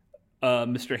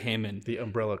Mr. Hammond. The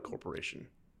Umbrella Corporation.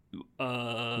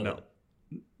 No.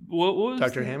 What was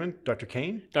Dr. Hammond? Dr.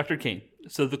 Kane? Dr. Kane.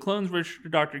 So the clone's registered to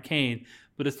Dr. Kane,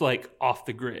 but it's like off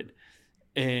the grid.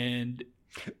 And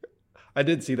I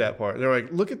did see that part. They're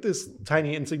like, look at this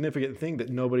tiny insignificant thing that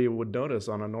nobody would notice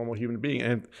on a normal human being.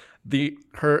 And the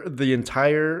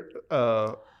entire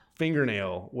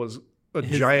fingernail was a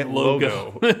giant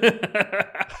logo. It's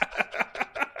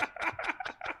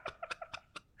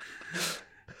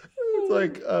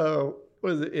like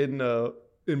what is it in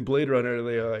Blade Runner?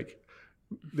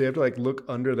 They have to like look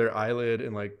under their eyelid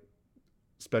in like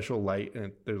special light,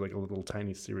 and there's like a little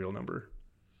tiny serial number.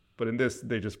 But in this,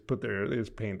 they just paint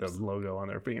the logo on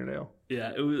their fingernail.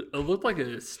 Yeah, it looked like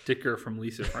a sticker from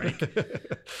Lisa Frank.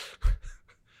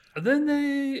 and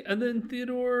then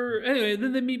Theodore. Anyway,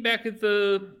 then they meet back at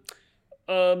the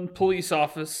police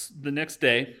office the next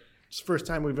day. It's the first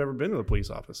time we've ever been to the police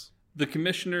office. The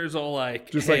commissioner's all like,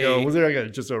 just hey. Was there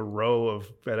like just a row of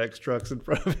FedEx trucks in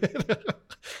front of it?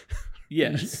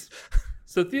 Yes.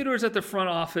 So Theodore's at the front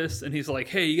office, and he's like,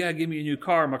 "Hey, you gotta give me a new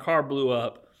car. My car blew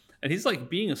up." And he's like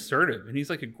being assertive, and he's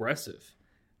like aggressive.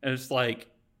 And it's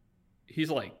like, he's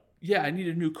like, "Yeah, I need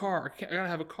a new car. I gotta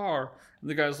have a car." And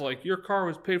the guy's like, "Your car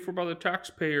was paid for by the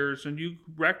taxpayers, and you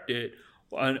wrecked it."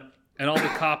 And all the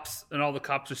cops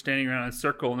are standing around in a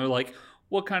circle, and they're like,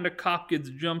 "What kind of cop gets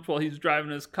jumped while he's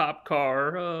driving his cop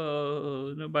car?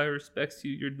 Oh, nobody respects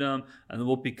you. You're dumb." And then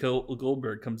Whoopi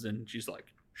Goldberg comes in, and she's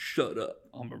like, "Shut up.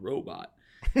 I'm a robot."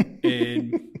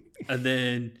 and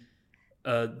then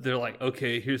they're like,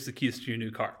 "Okay, here's the keys to your new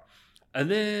car." And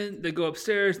then they go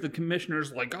upstairs. The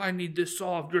commissioner's like, "I need this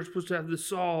solved. You're supposed to have this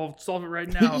solved. Solve it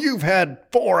right now." You've had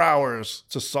 4 hours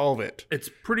to solve it. It's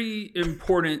pretty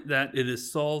important that it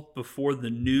is solved before the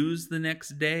news the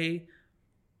next day.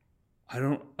 I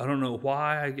don't know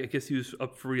why. I guess he was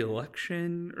up for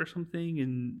re-election or something,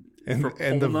 and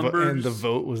the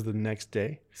vote was the next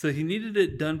day. So he needed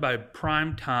it done by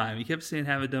prime time. He kept saying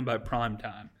have it done by prime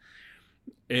time.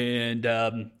 And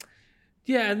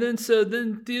and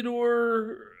then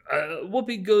Theodore,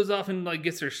 Whoopi goes off and like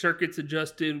gets her circuits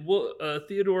adjusted.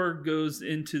 Theodore goes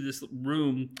into this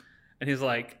room, and he's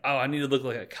like, "Oh, I need to look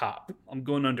like a cop. I'm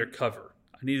going undercover.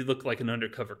 I need to look like an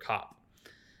undercover cop."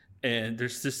 And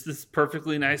there's just this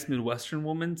perfectly nice Midwestern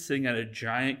woman sitting at a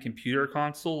giant computer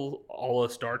console, a la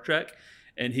Star Trek,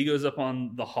 and he goes up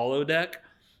on the holodeck.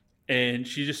 And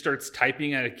she just starts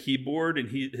typing at a keyboard, and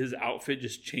his outfit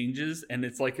just changes, and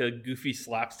it's like a goofy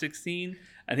slapstick scene.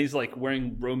 And he's like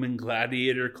wearing Roman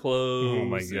gladiator clothes. Oh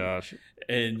my gosh!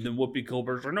 And then Whoopi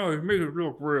Goldberg's like, "No, make it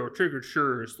look real. Take it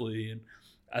seriously."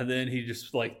 And then he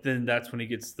just then that's when he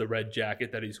gets the red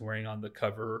jacket that he's wearing on the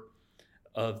cover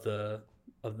of the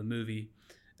movie,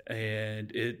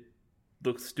 and it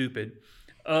looks stupid.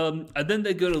 And then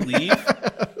they go to leave.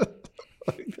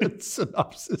 That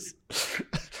synopsis.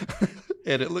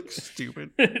 And it looks stupid.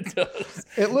 It does.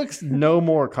 It looks no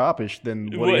more copish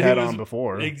than what he had on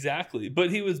before. Exactly.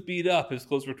 But he was beat up. His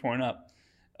clothes were torn up.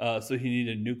 So he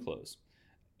needed new clothes.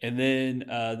 And then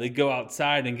they go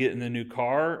outside and get in the new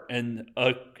car, and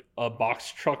a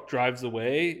box truck drives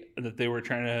away that they were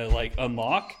trying to like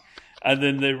unlock. And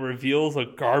then they reveals a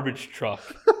garbage truck.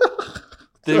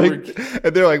 And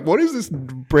they're like, "What is this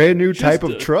brand new type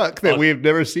of truck that we have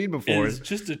never seen before?" It's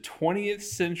just a 20th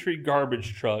century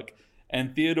garbage truck.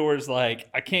 And Theodore's like,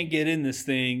 "I can't get in this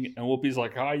thing." And Whoopi's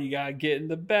like, "Oh, you gotta get in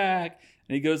the back."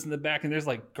 And he goes in the back, and there's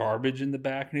like garbage in the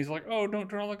back. And he's like, "Oh, don't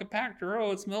turn on like a Pactor. Oh,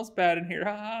 it smells bad in here.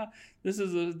 Ha ha. This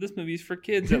movie's for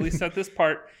kids, at least at this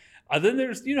part." Then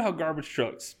there's, you know how garbage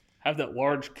trucks have that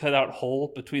large cutout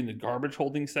hole between the garbage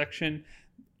holding section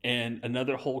and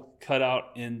another hole cut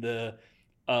out in the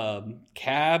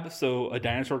cab so a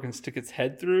dinosaur can stick its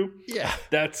head through. Yeah.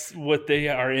 That's what they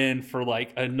are in for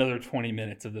like another 20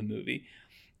 minutes of the movie.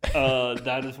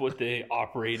 That is what they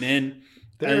operate in.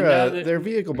 Their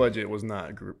vehicle budget was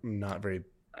not very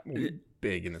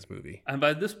big in this movie. And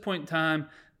by this point in time,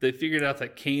 they figured out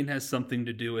that Kane has something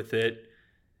to do with it.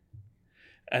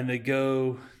 And they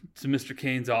go to Mr.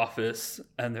 Kane's office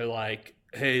and they're like,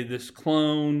 hey, this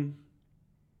clone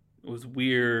was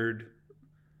weird.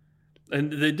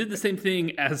 And they did the same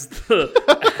thing as the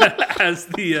as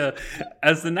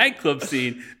the nightclub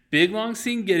scene. Big long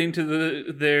scene getting to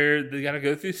they got to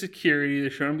go through security. They're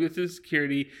showing him go through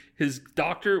security. His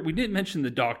doctor, we didn't mention the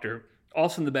doctor.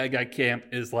 Also in the bad guy camp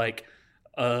is like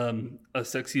a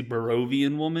sexy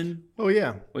Barovian woman. Oh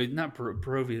yeah. Wait, not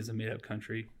Barovia is a made up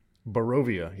country.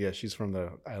 Barovia. Yeah, she's from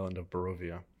the island of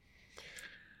Barovia.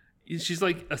 She's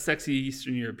like a sexy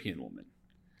Eastern European woman.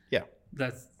 Yeah.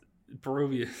 That's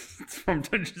Barovia from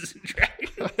Dungeons and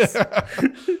Dragons.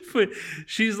 But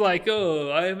she's like,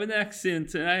 oh, I have an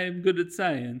accent and I am good at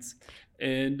science.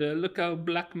 And look how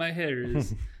black my hair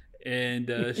is.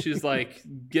 And she's like,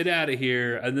 get out of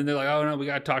here. And then they're like, oh, no, we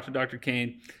got to talk to Dr.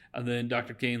 Kane. And then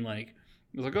Dr. Kane was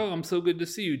like, oh, I'm so good to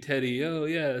see you, Teddy. Oh,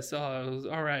 yes. Oh,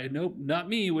 all right. Nope, not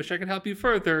me. Wish I could help you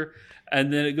further.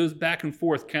 And then it goes back and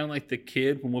forth, kind of like the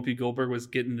kid when Whoopi Goldberg was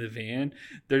getting in the van.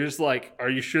 They're just like, are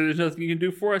you sure there's nothing you can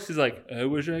do for us? He's like, I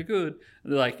wish I could.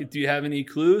 And they're like, do you have any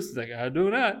clues? He's like, I do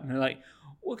not. And they're like,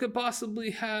 what could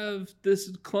possibly have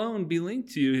this clone be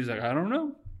linked to you? He's like, I don't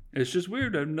know. It's just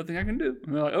weird. There's nothing I can do.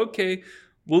 And they're like, okay,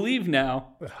 we'll leave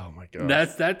now. Oh, my God.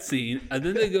 That's that scene. And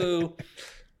then they go...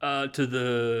 to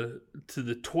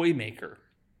the toy maker.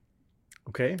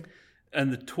 Okay.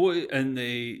 And the toy, and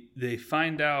they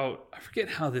find out, I forget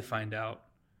how they find out,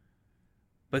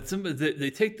 but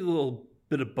they take the little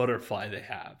bit of butterfly they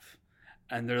have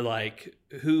and they're like,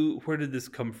 where did this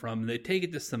come from? And they take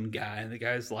it to some guy and the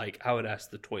guy's like, I would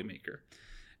ask the toy maker.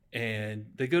 And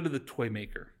they go to the toy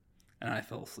maker and I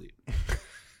fell asleep.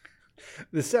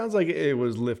 This sounds like it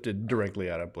was lifted directly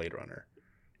out of Blade Runner.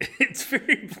 It's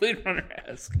very Blade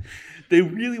Runner-esque. They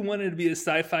really wanted to be a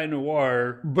sci-fi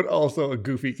noir. But also a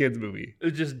goofy kids movie.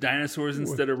 It's just dinosaurs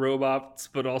instead of robots,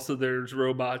 but also there's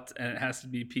robots and it has to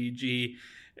be PG.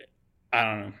 I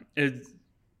don't know.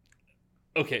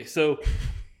 Okay, so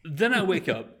then I wake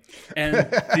up and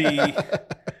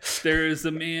there is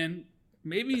a man,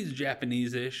 maybe he's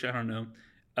Japanese-ish, I don't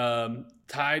know,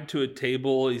 tied to a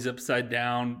table. He's upside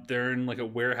down. They're in like a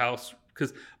warehouse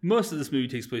because most of this movie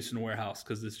takes place in a warehouse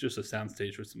because it's just a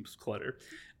soundstage with some clutter.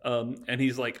 And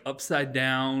he's like upside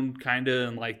down, kind of,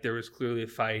 and like there was clearly a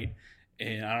fight,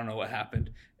 and I don't know what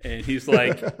happened. And he's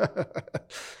like,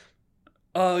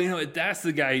 oh, that's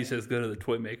the guy who says go to the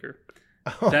toy maker.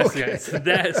 That's the guy. So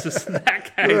that's just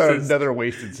that guy. Says, another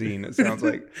wasted scene, it sounds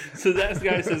like. So that's the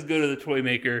guy who says go to the toy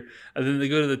maker, and then they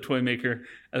go to the toy maker,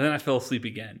 and then I fell asleep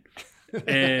again.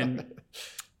 And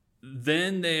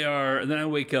then I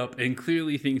wake up and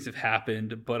clearly things have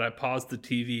happened, but I paused the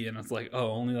TV and I was like,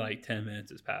 oh, only like 10 minutes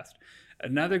has passed.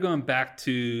 And now they're going back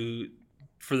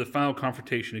for the final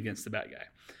confrontation against the bad guy.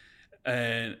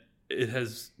 And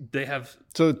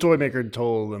so the toy maker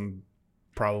told them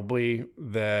probably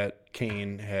that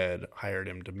Kane had hired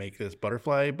him to make this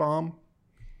butterfly bomb.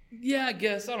 Yeah, I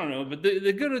guess. I don't know. But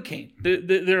they go to Kane.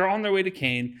 They're on their way to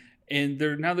Kane. And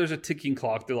there's a ticking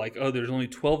clock. They're like, oh, there's only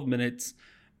 12 minutes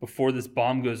before this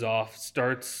bomb goes off.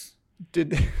 Starts.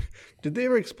 Did they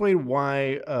ever explain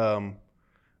why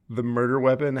the murder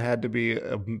weapon had to be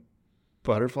a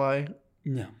butterfly?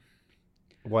 No.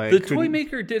 Why the toy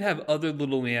maker did have other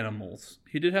little animals.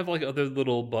 He did have like other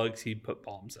little bugs he put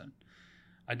bombs in.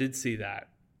 I did see that.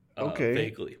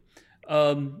 Vaguely.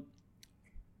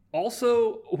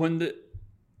 Also, in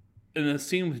the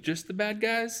scene with just the bad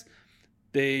guys,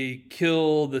 they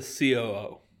kill the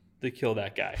COO. They kill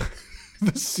that guy.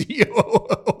 The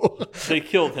COO. They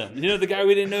killed him. The guy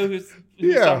we didn't know who's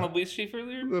talking the police chief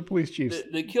earlier? The police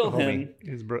chief. They killed him.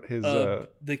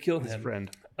 They killed his him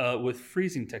friend. With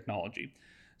freezing technology.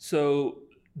 So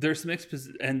there's some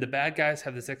and the bad guys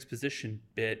have this exposition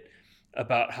bit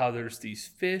about how there's these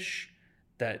fish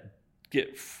that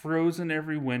get frozen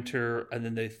every winter and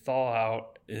then they thaw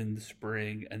out in the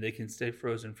spring and they can stay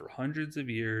frozen for hundreds of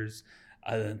years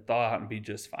and then thaw out and be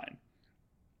just fine.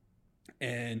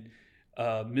 And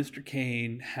Mr.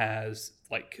 Kane has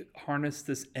harnessed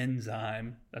this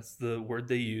enzyme. That's the word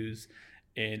they use.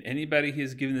 And anybody he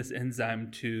has given this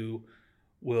enzyme to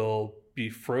will be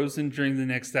frozen during the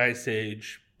next ice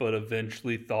age, but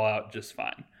eventually thaw out just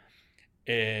fine.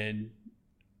 And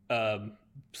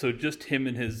so just him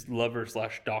and his lover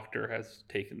 / doctor has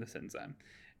taken this enzyme.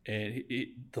 and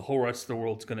the whole rest of the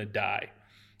world's going to die.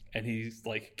 And he's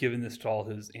like giving this to all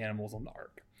his animals on the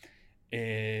ark.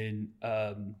 And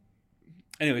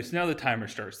anyway, so now the timer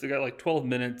starts. They got like 12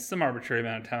 minutes, some arbitrary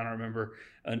amount of time, I remember,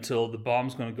 until the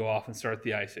bomb's going to go off and start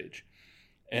the Ice Age.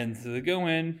 And so they go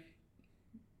in.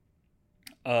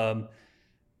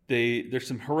 There's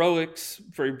some heroics.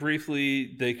 Very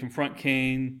briefly, they confront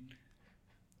Cain.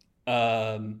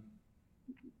 And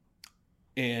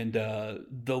the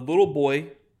little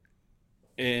boy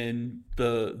and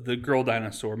the girl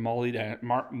dinosaur, Molly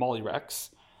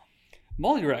Rex.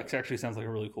 Molly Rex actually sounds like a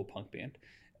really cool punk band.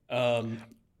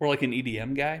 Or like an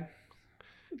EDM guy.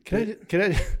 Can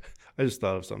I I just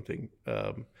thought of something.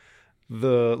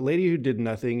 The lady who did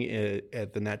nothing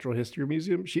at the Natural History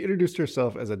Museum, she introduced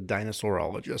herself as a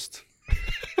dinosaurologist.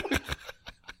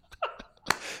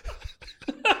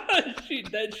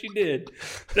 That she did.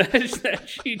 That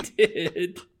she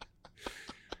did.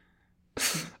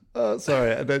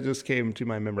 Sorry, that just came to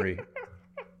my memory.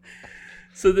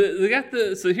 So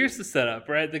so here's the setup,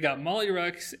 right? They got Molly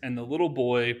Rex and the little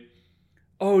boy.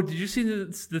 Oh, did you see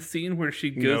the scene where she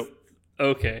goes? Nope.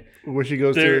 Okay. Where she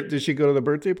goes to? Did she go to the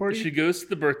birthday party? She goes to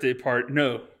the birthday party.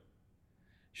 No,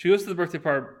 she goes to the birthday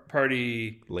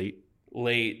party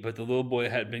late, but the little boy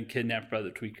had been kidnapped by the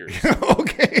tweakers.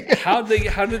 Okay. How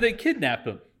did they kidnap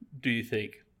him? Do you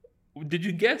think? Did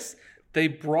you guess? They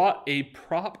brought a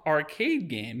prop arcade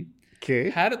game.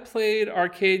 Okay. Had it played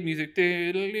arcade music,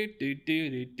 and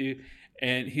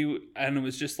it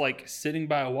was just like sitting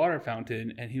by a water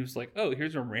fountain, and he was like, "Oh,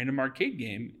 here's a random arcade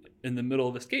game in the middle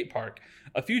of a skate park,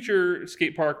 a future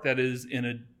skate park that is in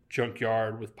a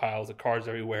junkyard with piles of cars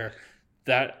everywhere."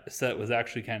 That set was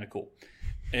actually kind of cool,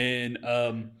 and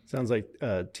sounds like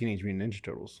Teenage Mutant Ninja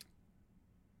Turtles.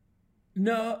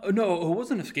 No, it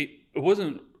wasn't It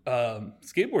wasn't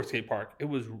skateboard skate park. It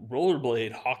was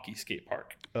rollerblade hockey skate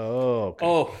park. Oh, okay.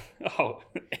 Oh,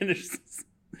 and there's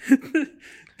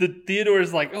the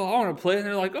Theodore's like, "Oh, I want to play," and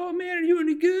they're like, "Oh man, are you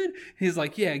any good?" He's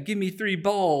like, "Yeah, give me 3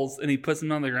 balls," and he puts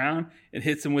them on the ground and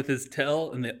hits them with his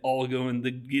tail, and they all go in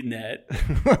the net.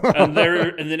 and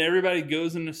then everybody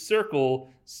goes in a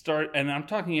circle. And I'm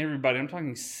talking everybody. I'm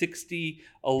talking 60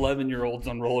 11-year-olds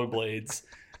on rollerblades.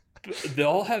 They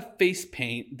all have face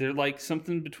paint. They're like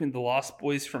something between the Lost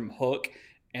Boys from Hook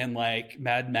and like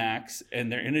Mad Max,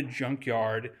 and they're in a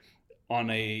junkyard on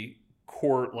a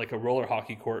court, like a roller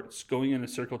hockey court, going in a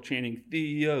circle chanting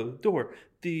Theodore,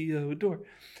 Theodore.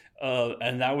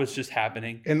 And that was just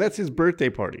happening. And that's his birthday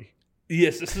party.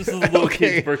 Yes, this is the little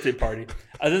kid's birthday party.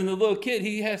 And then the little kid,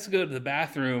 he has to go to the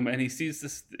bathroom, and he sees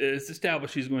this. It's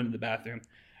established he's going to the bathroom,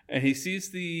 and he sees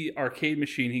the arcade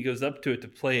machine. He goes up to it to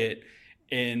play it.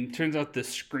 And turns out the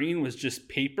screen was just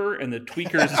paper, and the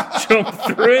tweakers jump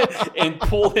through it and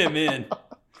pull him in.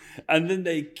 And then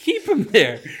they keep him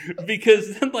there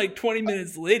because then like 20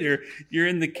 minutes later, you're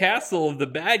in the castle of the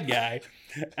bad guy,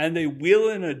 and they wheel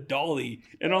in a dolly.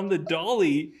 And on the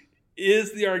dolly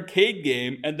is the arcade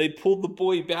game, and they pull the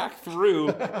boy back through,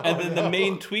 and then the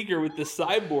main tweaker with the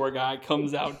cyborg guy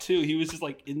comes out too. He was just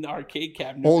like in the arcade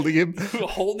cabinet holding him for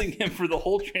the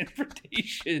whole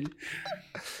transportation.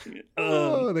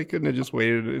 They couldn't have just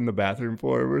waited in the bathroom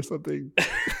for him or something.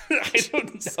 I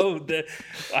don't know.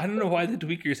 I don't know why the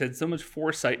tweakers had so much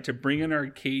foresight to bring an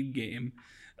arcade game.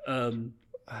 So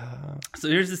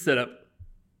here's the setup.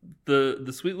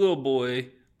 The sweet little boy,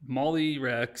 Molly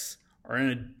Rex, are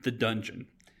in the dungeon,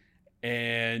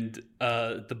 and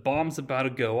the bomb's about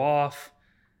to go off,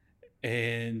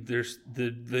 and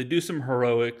they do some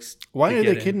heroics. Why did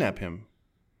they kidnap him?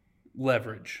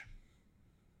 Leverage.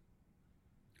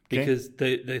 Because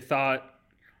they thought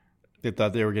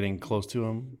they were getting close to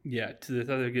him. Yeah, they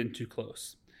thought they were getting too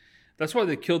close. That's why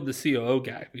they killed the COO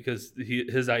guy, because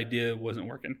his idea wasn't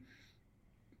working,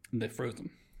 and they froze him.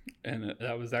 And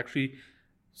that was actually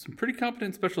some pretty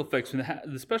competent special effects. And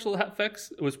the special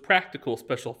effects, it was practical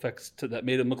special effects that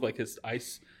made him look like his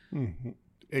ice. Mm-hmm.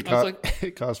 It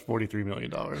cost $43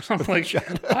 million. I was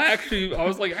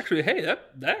like, actually, hey,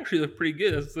 that actually looked pretty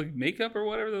good. That's like makeup or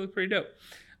whatever. That looked pretty dope.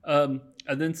 And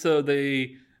then so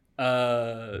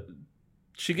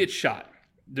she gets shot.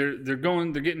 They're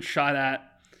getting shot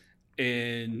at,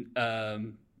 and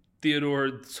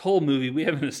Theodore. This whole movie, we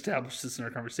haven't established this in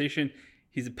our conversation.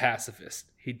 He's a pacifist.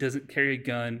 He doesn't carry a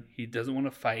gun. He doesn't want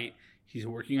to fight. He's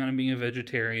working on being a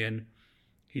vegetarian.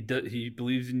 He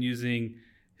believes in using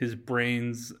his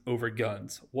brains over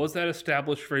guns. Was that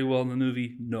established very well in the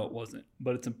movie? No, it wasn't.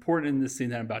 But it's important in this scene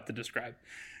that I'm about to describe.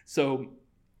 So,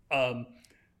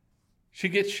 she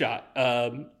gets shot.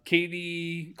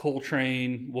 Katie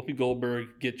Coltrane, Whoopi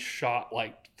Goldberg, gets shot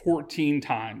like 14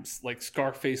 times, like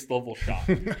Scarface level shot.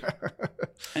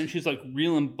 And she's like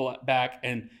reeling back,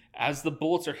 and as the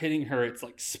bullets are hitting her, it's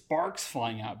like sparks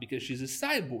flying out because she's a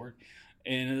cyborg.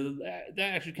 And that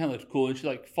actually kind of looks cool. And she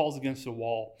like falls against the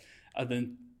wall.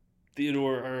 Then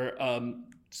Theodore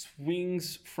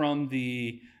swings from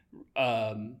the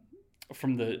trellis.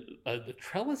 Not the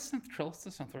trellis.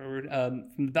 That's not the right word.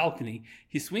 From the balcony.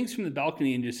 He swings from the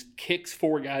balcony and just kicks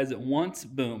 4 guys at once.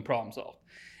 Boom, problem solved.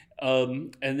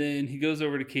 And then he goes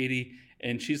over to Katie,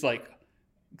 and she's like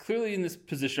clearly in this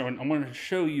position. I want to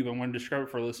show you. I want to describe it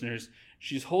for our listeners.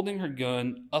 She's holding her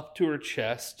gun up to her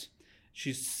chest.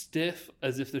 She's stiff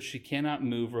as if she cannot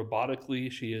move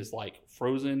robotically. She is like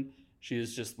frozen. She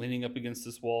is just leaning up against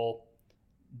this wall.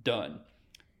 Done.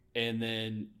 And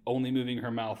then only moving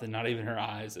her mouth and not even her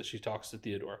eyes as she talks to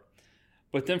Theodore.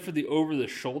 But then for the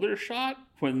over-the-shoulder shot,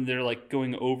 when they're like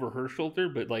going over her shoulder,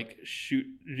 but like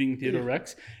shooting Theodore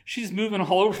Rex, she's moving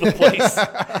all over the place.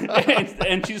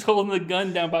 and she's holding the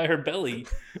gun down by her belly.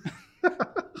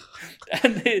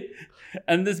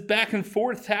 And this back and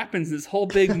forth happens, this whole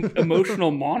big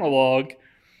emotional monologue.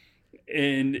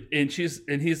 And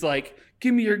he's like,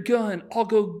 give me your gun. I'll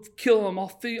go kill him.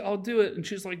 I'll do it. And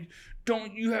she's like,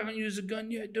 you haven't used a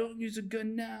gun yet. Don't use a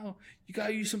gun now. You got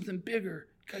to use something bigger.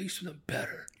 You got to use something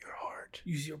better. Your heart.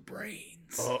 Use your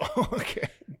brains. Oh, okay.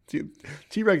 Dude,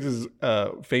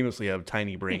 T-Rexes famously have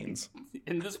tiny brains.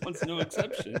 And this one's no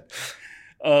exception.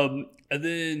 And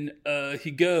then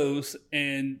he goes,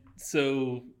 and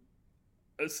so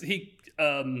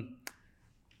the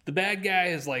bad guy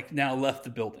has like now left the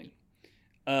building.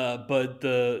 But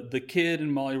the kid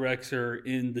and Molly Rex are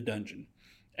in the dungeon.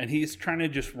 And he's trying to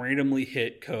just randomly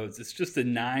hit codes. It's just a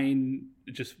 9,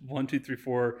 just 1, 2, 3,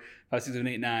 4, 5, 6, 7,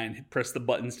 8, 9. Press the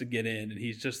buttons to get in. And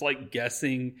he's just like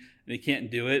guessing, and he can't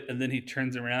do it. And then he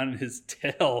turns around and his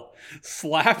tail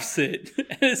slaps it.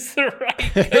 And it's the right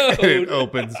code. It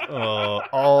opens.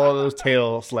 All those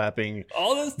tail slapping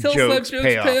all those tail jokes slap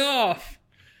jokes pay off.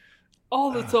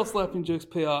 All the tail slapping jokes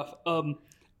pay off.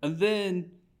 And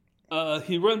then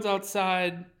he runs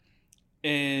outside,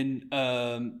 and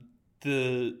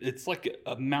it's like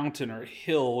a mountain or a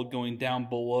hill going down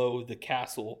below the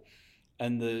castle,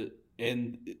 and the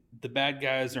bad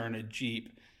guys are in a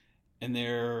Jeep, and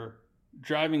they're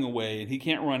driving away, and he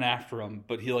can't run after them,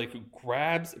 but he like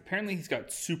grabs, apparently he's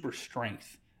got super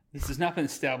strength. This has not been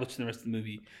established in the rest of the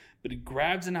movie, but he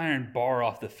grabs an iron bar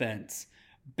off the fence,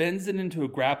 bends it into a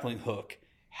grappling hook,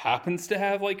 happens to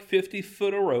have like 50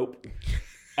 foot of rope,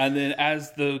 and then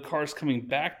as the car's coming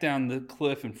back down the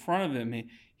cliff in front of him,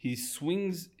 he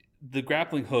swings the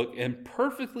grappling hook and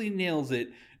perfectly nails it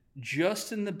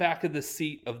just in the back of the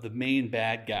seat of the main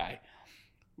bad guy.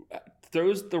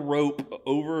 Throws the rope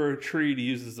over a tree to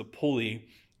use as a pulley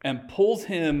and pulls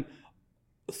him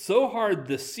so hard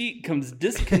the seat comes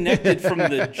disconnected from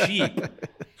the Jeep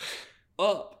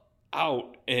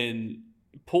out, and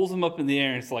pulls him up in the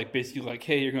air, and it's like basically like,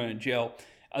 hey, you're going to jail.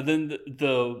 And then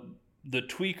the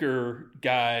tweaker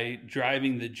guy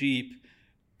driving the Jeep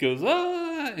goes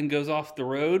and goes off the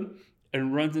road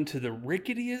and runs into the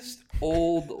ricketiest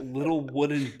old little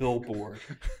wooden billboard.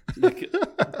 Like,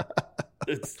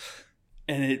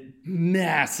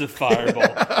 massive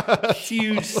fireball,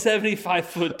 huge 75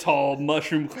 foot tall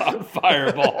mushroom cloud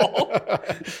fireball.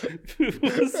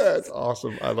 That's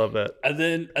awesome. I love that. And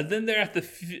then they're at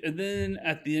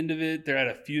the end of it, they're at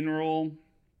a funeral,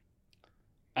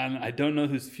 and I don't know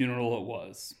whose funeral it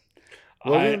was.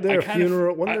 Wasn't there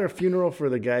a funeral for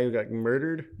the guy who got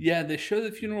murdered? Yeah, they show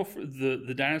the funeral for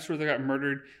the dinosaur that got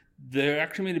murdered. They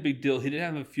actually made a big deal. He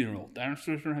didn't have a funeral.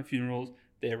 Dinosaurs don't have funerals.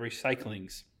 They have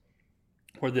recyclings,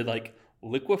 where they like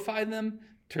liquefy them,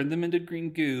 turn them into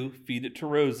green goo, feed it to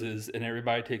roses, and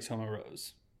everybody takes home a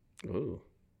rose. Ooh,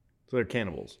 so they're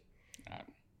cannibals. That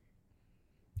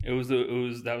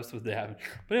was what they happened.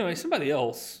 But anyway, somebody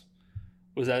else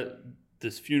was at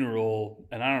this funeral,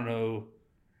 and I don't know.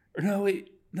 Or no,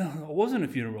 wait. No, it wasn't a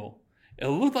funeral. It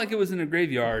looked like it was in a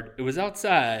graveyard. It was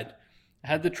outside. It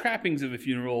had the trappings of a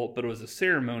funeral, but it was a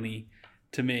ceremony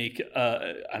to make...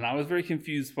 and I was very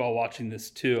confused while watching this,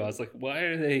 too. I was like, why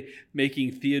are they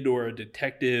making Theodore a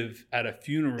detective at a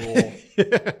funeral?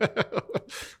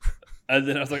 And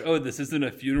then I was like, oh, this isn't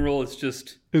a funeral. It's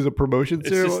just... It's a promotion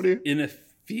ceremony? Just in a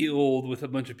field with a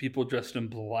bunch of people dressed in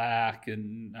black,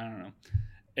 and I don't know.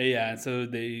 Yeah, so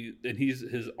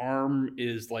his arm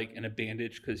is like in a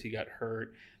bandage because he got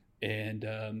hurt, and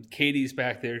Katie's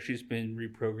back there. She's been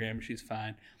reprogrammed. She's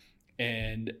fine.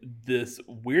 And this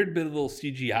weird bit of little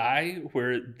CGI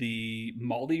where the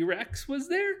Molly Rex was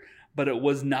there, but it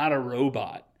was not a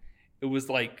robot. It was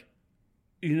like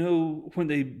You know when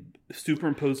they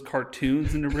superimpose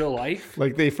cartoons into real life?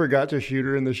 Like they forgot to shoot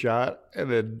her in the shot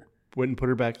and then wouldn't put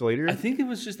her back later? I think it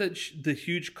was just that the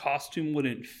huge costume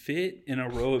wouldn't fit in a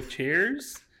row of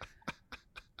chairs.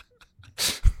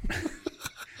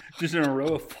 Just in a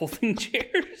row of folding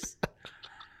chairs.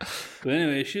 But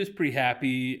anyway, she was pretty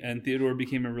happy, and Theodore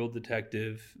became a real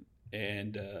detective,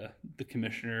 and the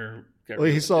commissioner got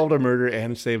he solved a murder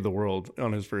and saved the world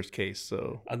on his first case,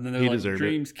 so and then they're like,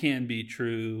 dreams can be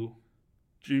true.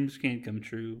 Dreams can come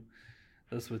true.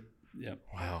 That's what, yeah.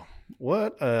 Wow.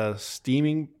 What a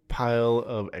steaming pile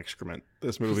of excrement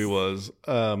this movie was.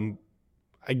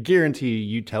 I guarantee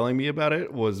you telling me about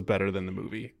it was better than the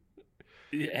movie.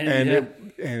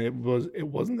 It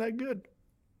wasn't that good.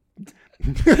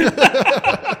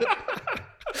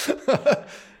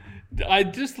 I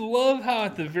just love how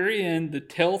at the very end the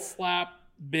tail slap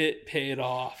bit paid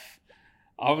off.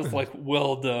 I was like,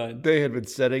 well done. They had been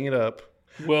setting it up.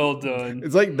 Well done.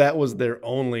 It's like that was their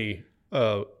only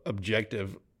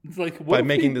objective. It's like by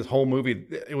making this whole movie,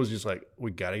 it was just like,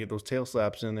 we got to get those tail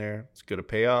slaps in there. It's going to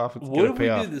pay off. What if we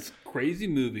do this crazy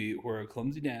movie where a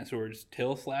clumsy dinosaur is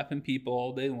tail slapping people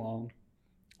all day long,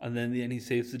 and then in the end he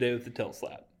saves the day with the tail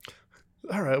slap?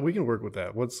 All right, we can work with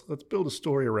that. Let's build a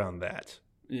story around that.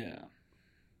 Yeah.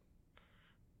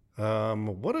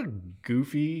 What a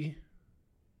goofy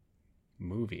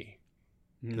movie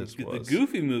this was. The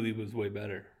Goofy movie was way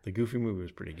better. The Goofy movie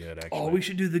was pretty good, actually. Oh, we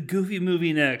should do the Goofy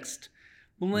movie next.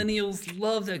 Millennials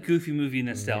love that Goofy movie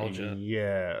nostalgia.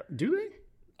 Yeah. Do they?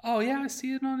 Oh, yeah. I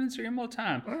see it on Instagram all the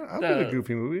time. I'll do the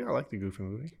Goofy movie. I like the Goofy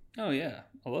movie. Oh, yeah.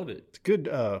 I love it. It's a good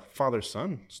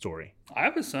father-son story. I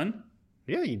have a son.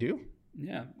 Yeah, you do.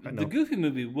 Yeah. The Goofy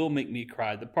movie will make me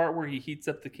cry. The part where he heats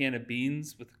up the can of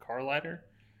beans with the car lighter.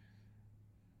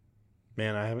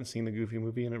 Man, I haven't seen the Goofy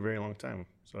movie in a very long time,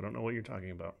 so I don't know what you're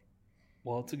talking about.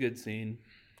 Well, it's a good scene.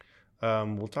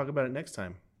 We'll talk about it next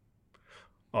time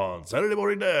on Saturday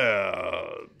Morning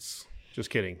Dads. Just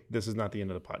kidding. This is not the end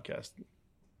of the podcast.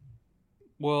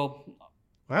 Well,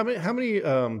 how many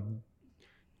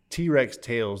T-Rex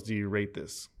tails do you rate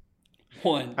this?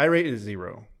 1. I rate it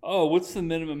 0. Oh, what's the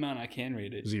minimum amount I can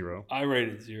rate it? 0. I rate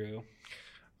it 0.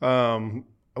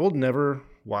 I will never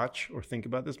watch or think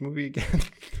about this movie again.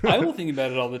 I will think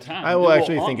about it all the time. I will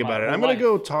actually think about it. I'm going to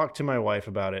go talk to my wife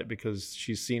about it because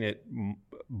she's seen it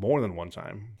more than one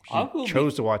time. She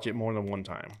chose to watch it more than one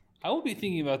time. I will be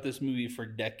thinking about this movie for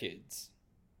decades.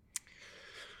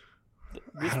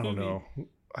 I don't know.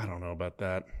 I don't know about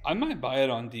that. I might buy it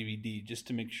on DVD just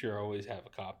to make sure I always have a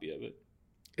copy of it.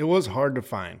 It was hard to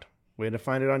find. We had to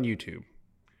find it on YouTube.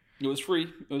 It was free.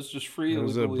 It was just free. It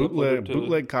was a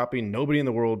bootleg copy. Nobody in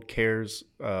the world cares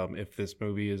if this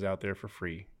movie is out there for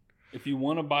free. If you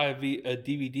want to buy a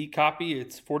DVD copy,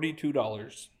 it's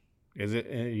 $42. Is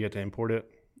it? You have to import it?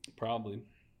 Probably.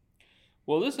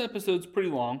 Well, this episode's pretty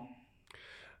long.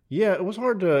 Yeah, it was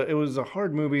a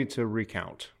hard movie to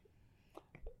recount.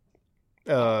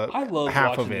 I love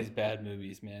watching these bad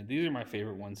movies, man. These are my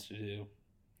favorite ones to do.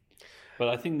 But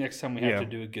I think next time we have to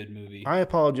do a good movie. I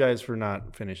apologize for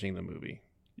not finishing the movie.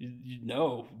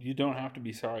 No, you don't have to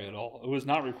be sorry at all. It was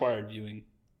not required viewing.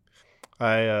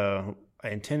 I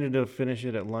intended to finish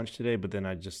it at lunch today, but then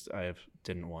I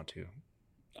didn't want to.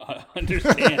 I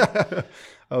understand.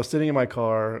 I was sitting in my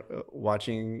car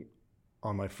watching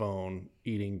on my phone,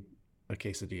 eating a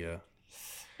quesadilla.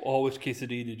 Oh, which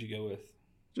quesadilla did you go with?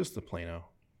 Just the Plano.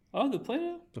 Oh, the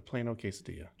Plano? The Plano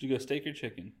quesadilla. Did you go steak or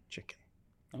chicken? Chicken.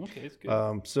 Okay, it's good.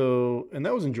 And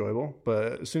that was enjoyable.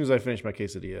 But as soon as I finished my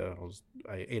quesadilla,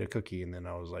 I ate a cookie, and then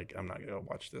I was like, I'm not gonna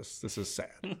watch this. This is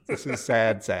sad. This is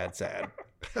sad, sad, sad.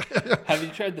 Have you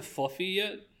tried the fluffy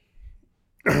yet?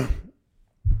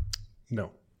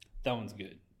 No. That one's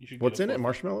good. You should. What's in it?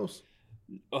 Marshmallows?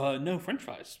 No, French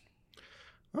fries.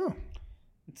 Oh.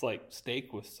 It's like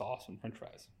steak with sauce and French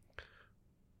fries.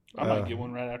 I might get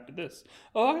one right after this.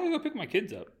 Oh, I gotta go pick my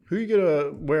kids up. Who are you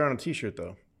gonna wear on a t-shirt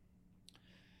though?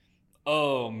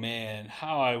 Oh man,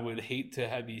 how I would hate to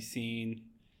have you seen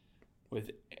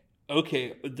with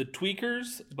the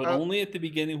tweakers, but only at the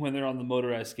beginning when they're on the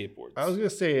motorized skateboards. I was gonna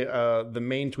say the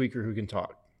main tweaker who can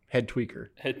talk. Head tweaker.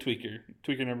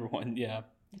 Tweaker number 1. Yeah.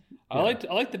 I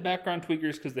liked the background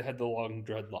tweakers because they had the long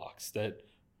dreadlocks.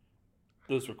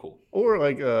 Those were cool. Or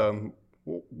like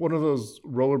one of those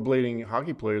rollerblading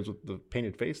hockey players with the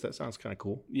painted face. That sounds kind of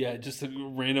cool. Yeah, just a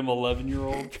random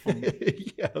 11-year-old from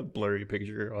a blurry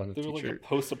picture on a t-shirt. They were like a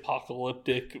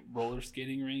post-apocalyptic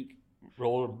rollerblading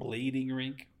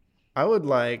rink. I would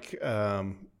like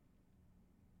to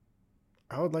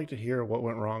hear what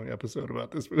went wrong episode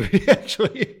about this movie.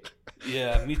 Actually,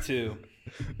 yeah, me too.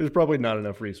 There's probably not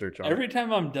enough research on it. Every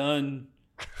time I'm done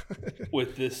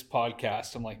with this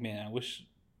podcast. I'm like, man, I wish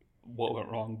What Went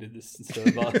Wrong did this instead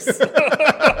of us.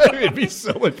 It'd be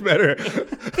so much better.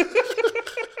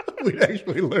 We'd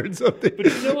actually learn something. But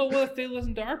you know what? What if they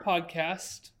listen to our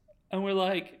podcast and we're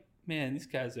like, man, these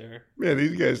guys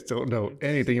don't know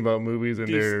anything about movies, and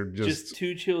they're just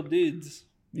two chill dudes.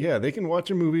 Yeah, they can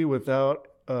watch a movie without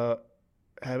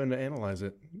having to analyze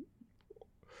it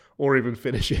or even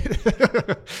finish it.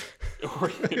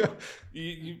 Or,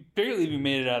 you barely even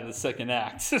made it out of the second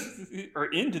act or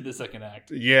into the second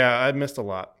act. Yeah, I missed a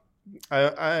lot.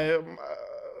 I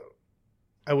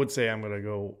would say I'm gonna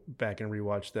go back and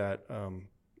rewatch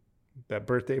that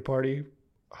birthday party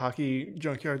hockey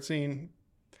junkyard scene.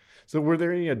 So were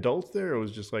there any adults there, or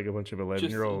was it just like a bunch of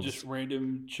 11-year-olds? Just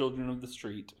random children of the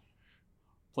street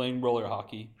playing roller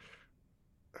hockey.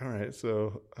 All right,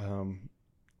 so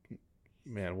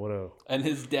man, what a... And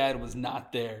his dad was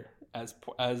not there as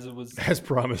promised. As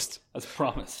promised.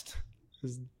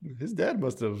 His dad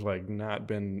must have not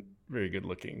been very good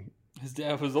looking. His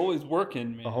dad was always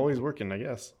working, man. Always working, I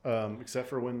guess. Except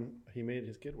for when he made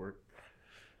his kid work.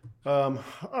 All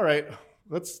right,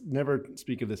 let's never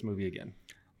speak of this movie again.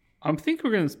 I think we're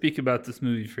going to speak about this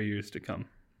movie for years to come.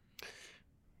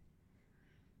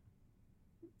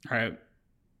 All right.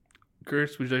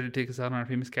 Curtis, would you like to take us out on our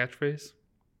famous catchphrase?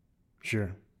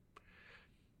 Sure.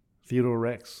 Theodore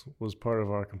Rex was part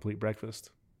of our complete breakfast.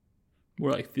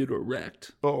 More like Theodore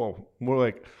Wrecked. Oh, more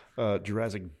like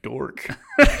Jurassic Dork.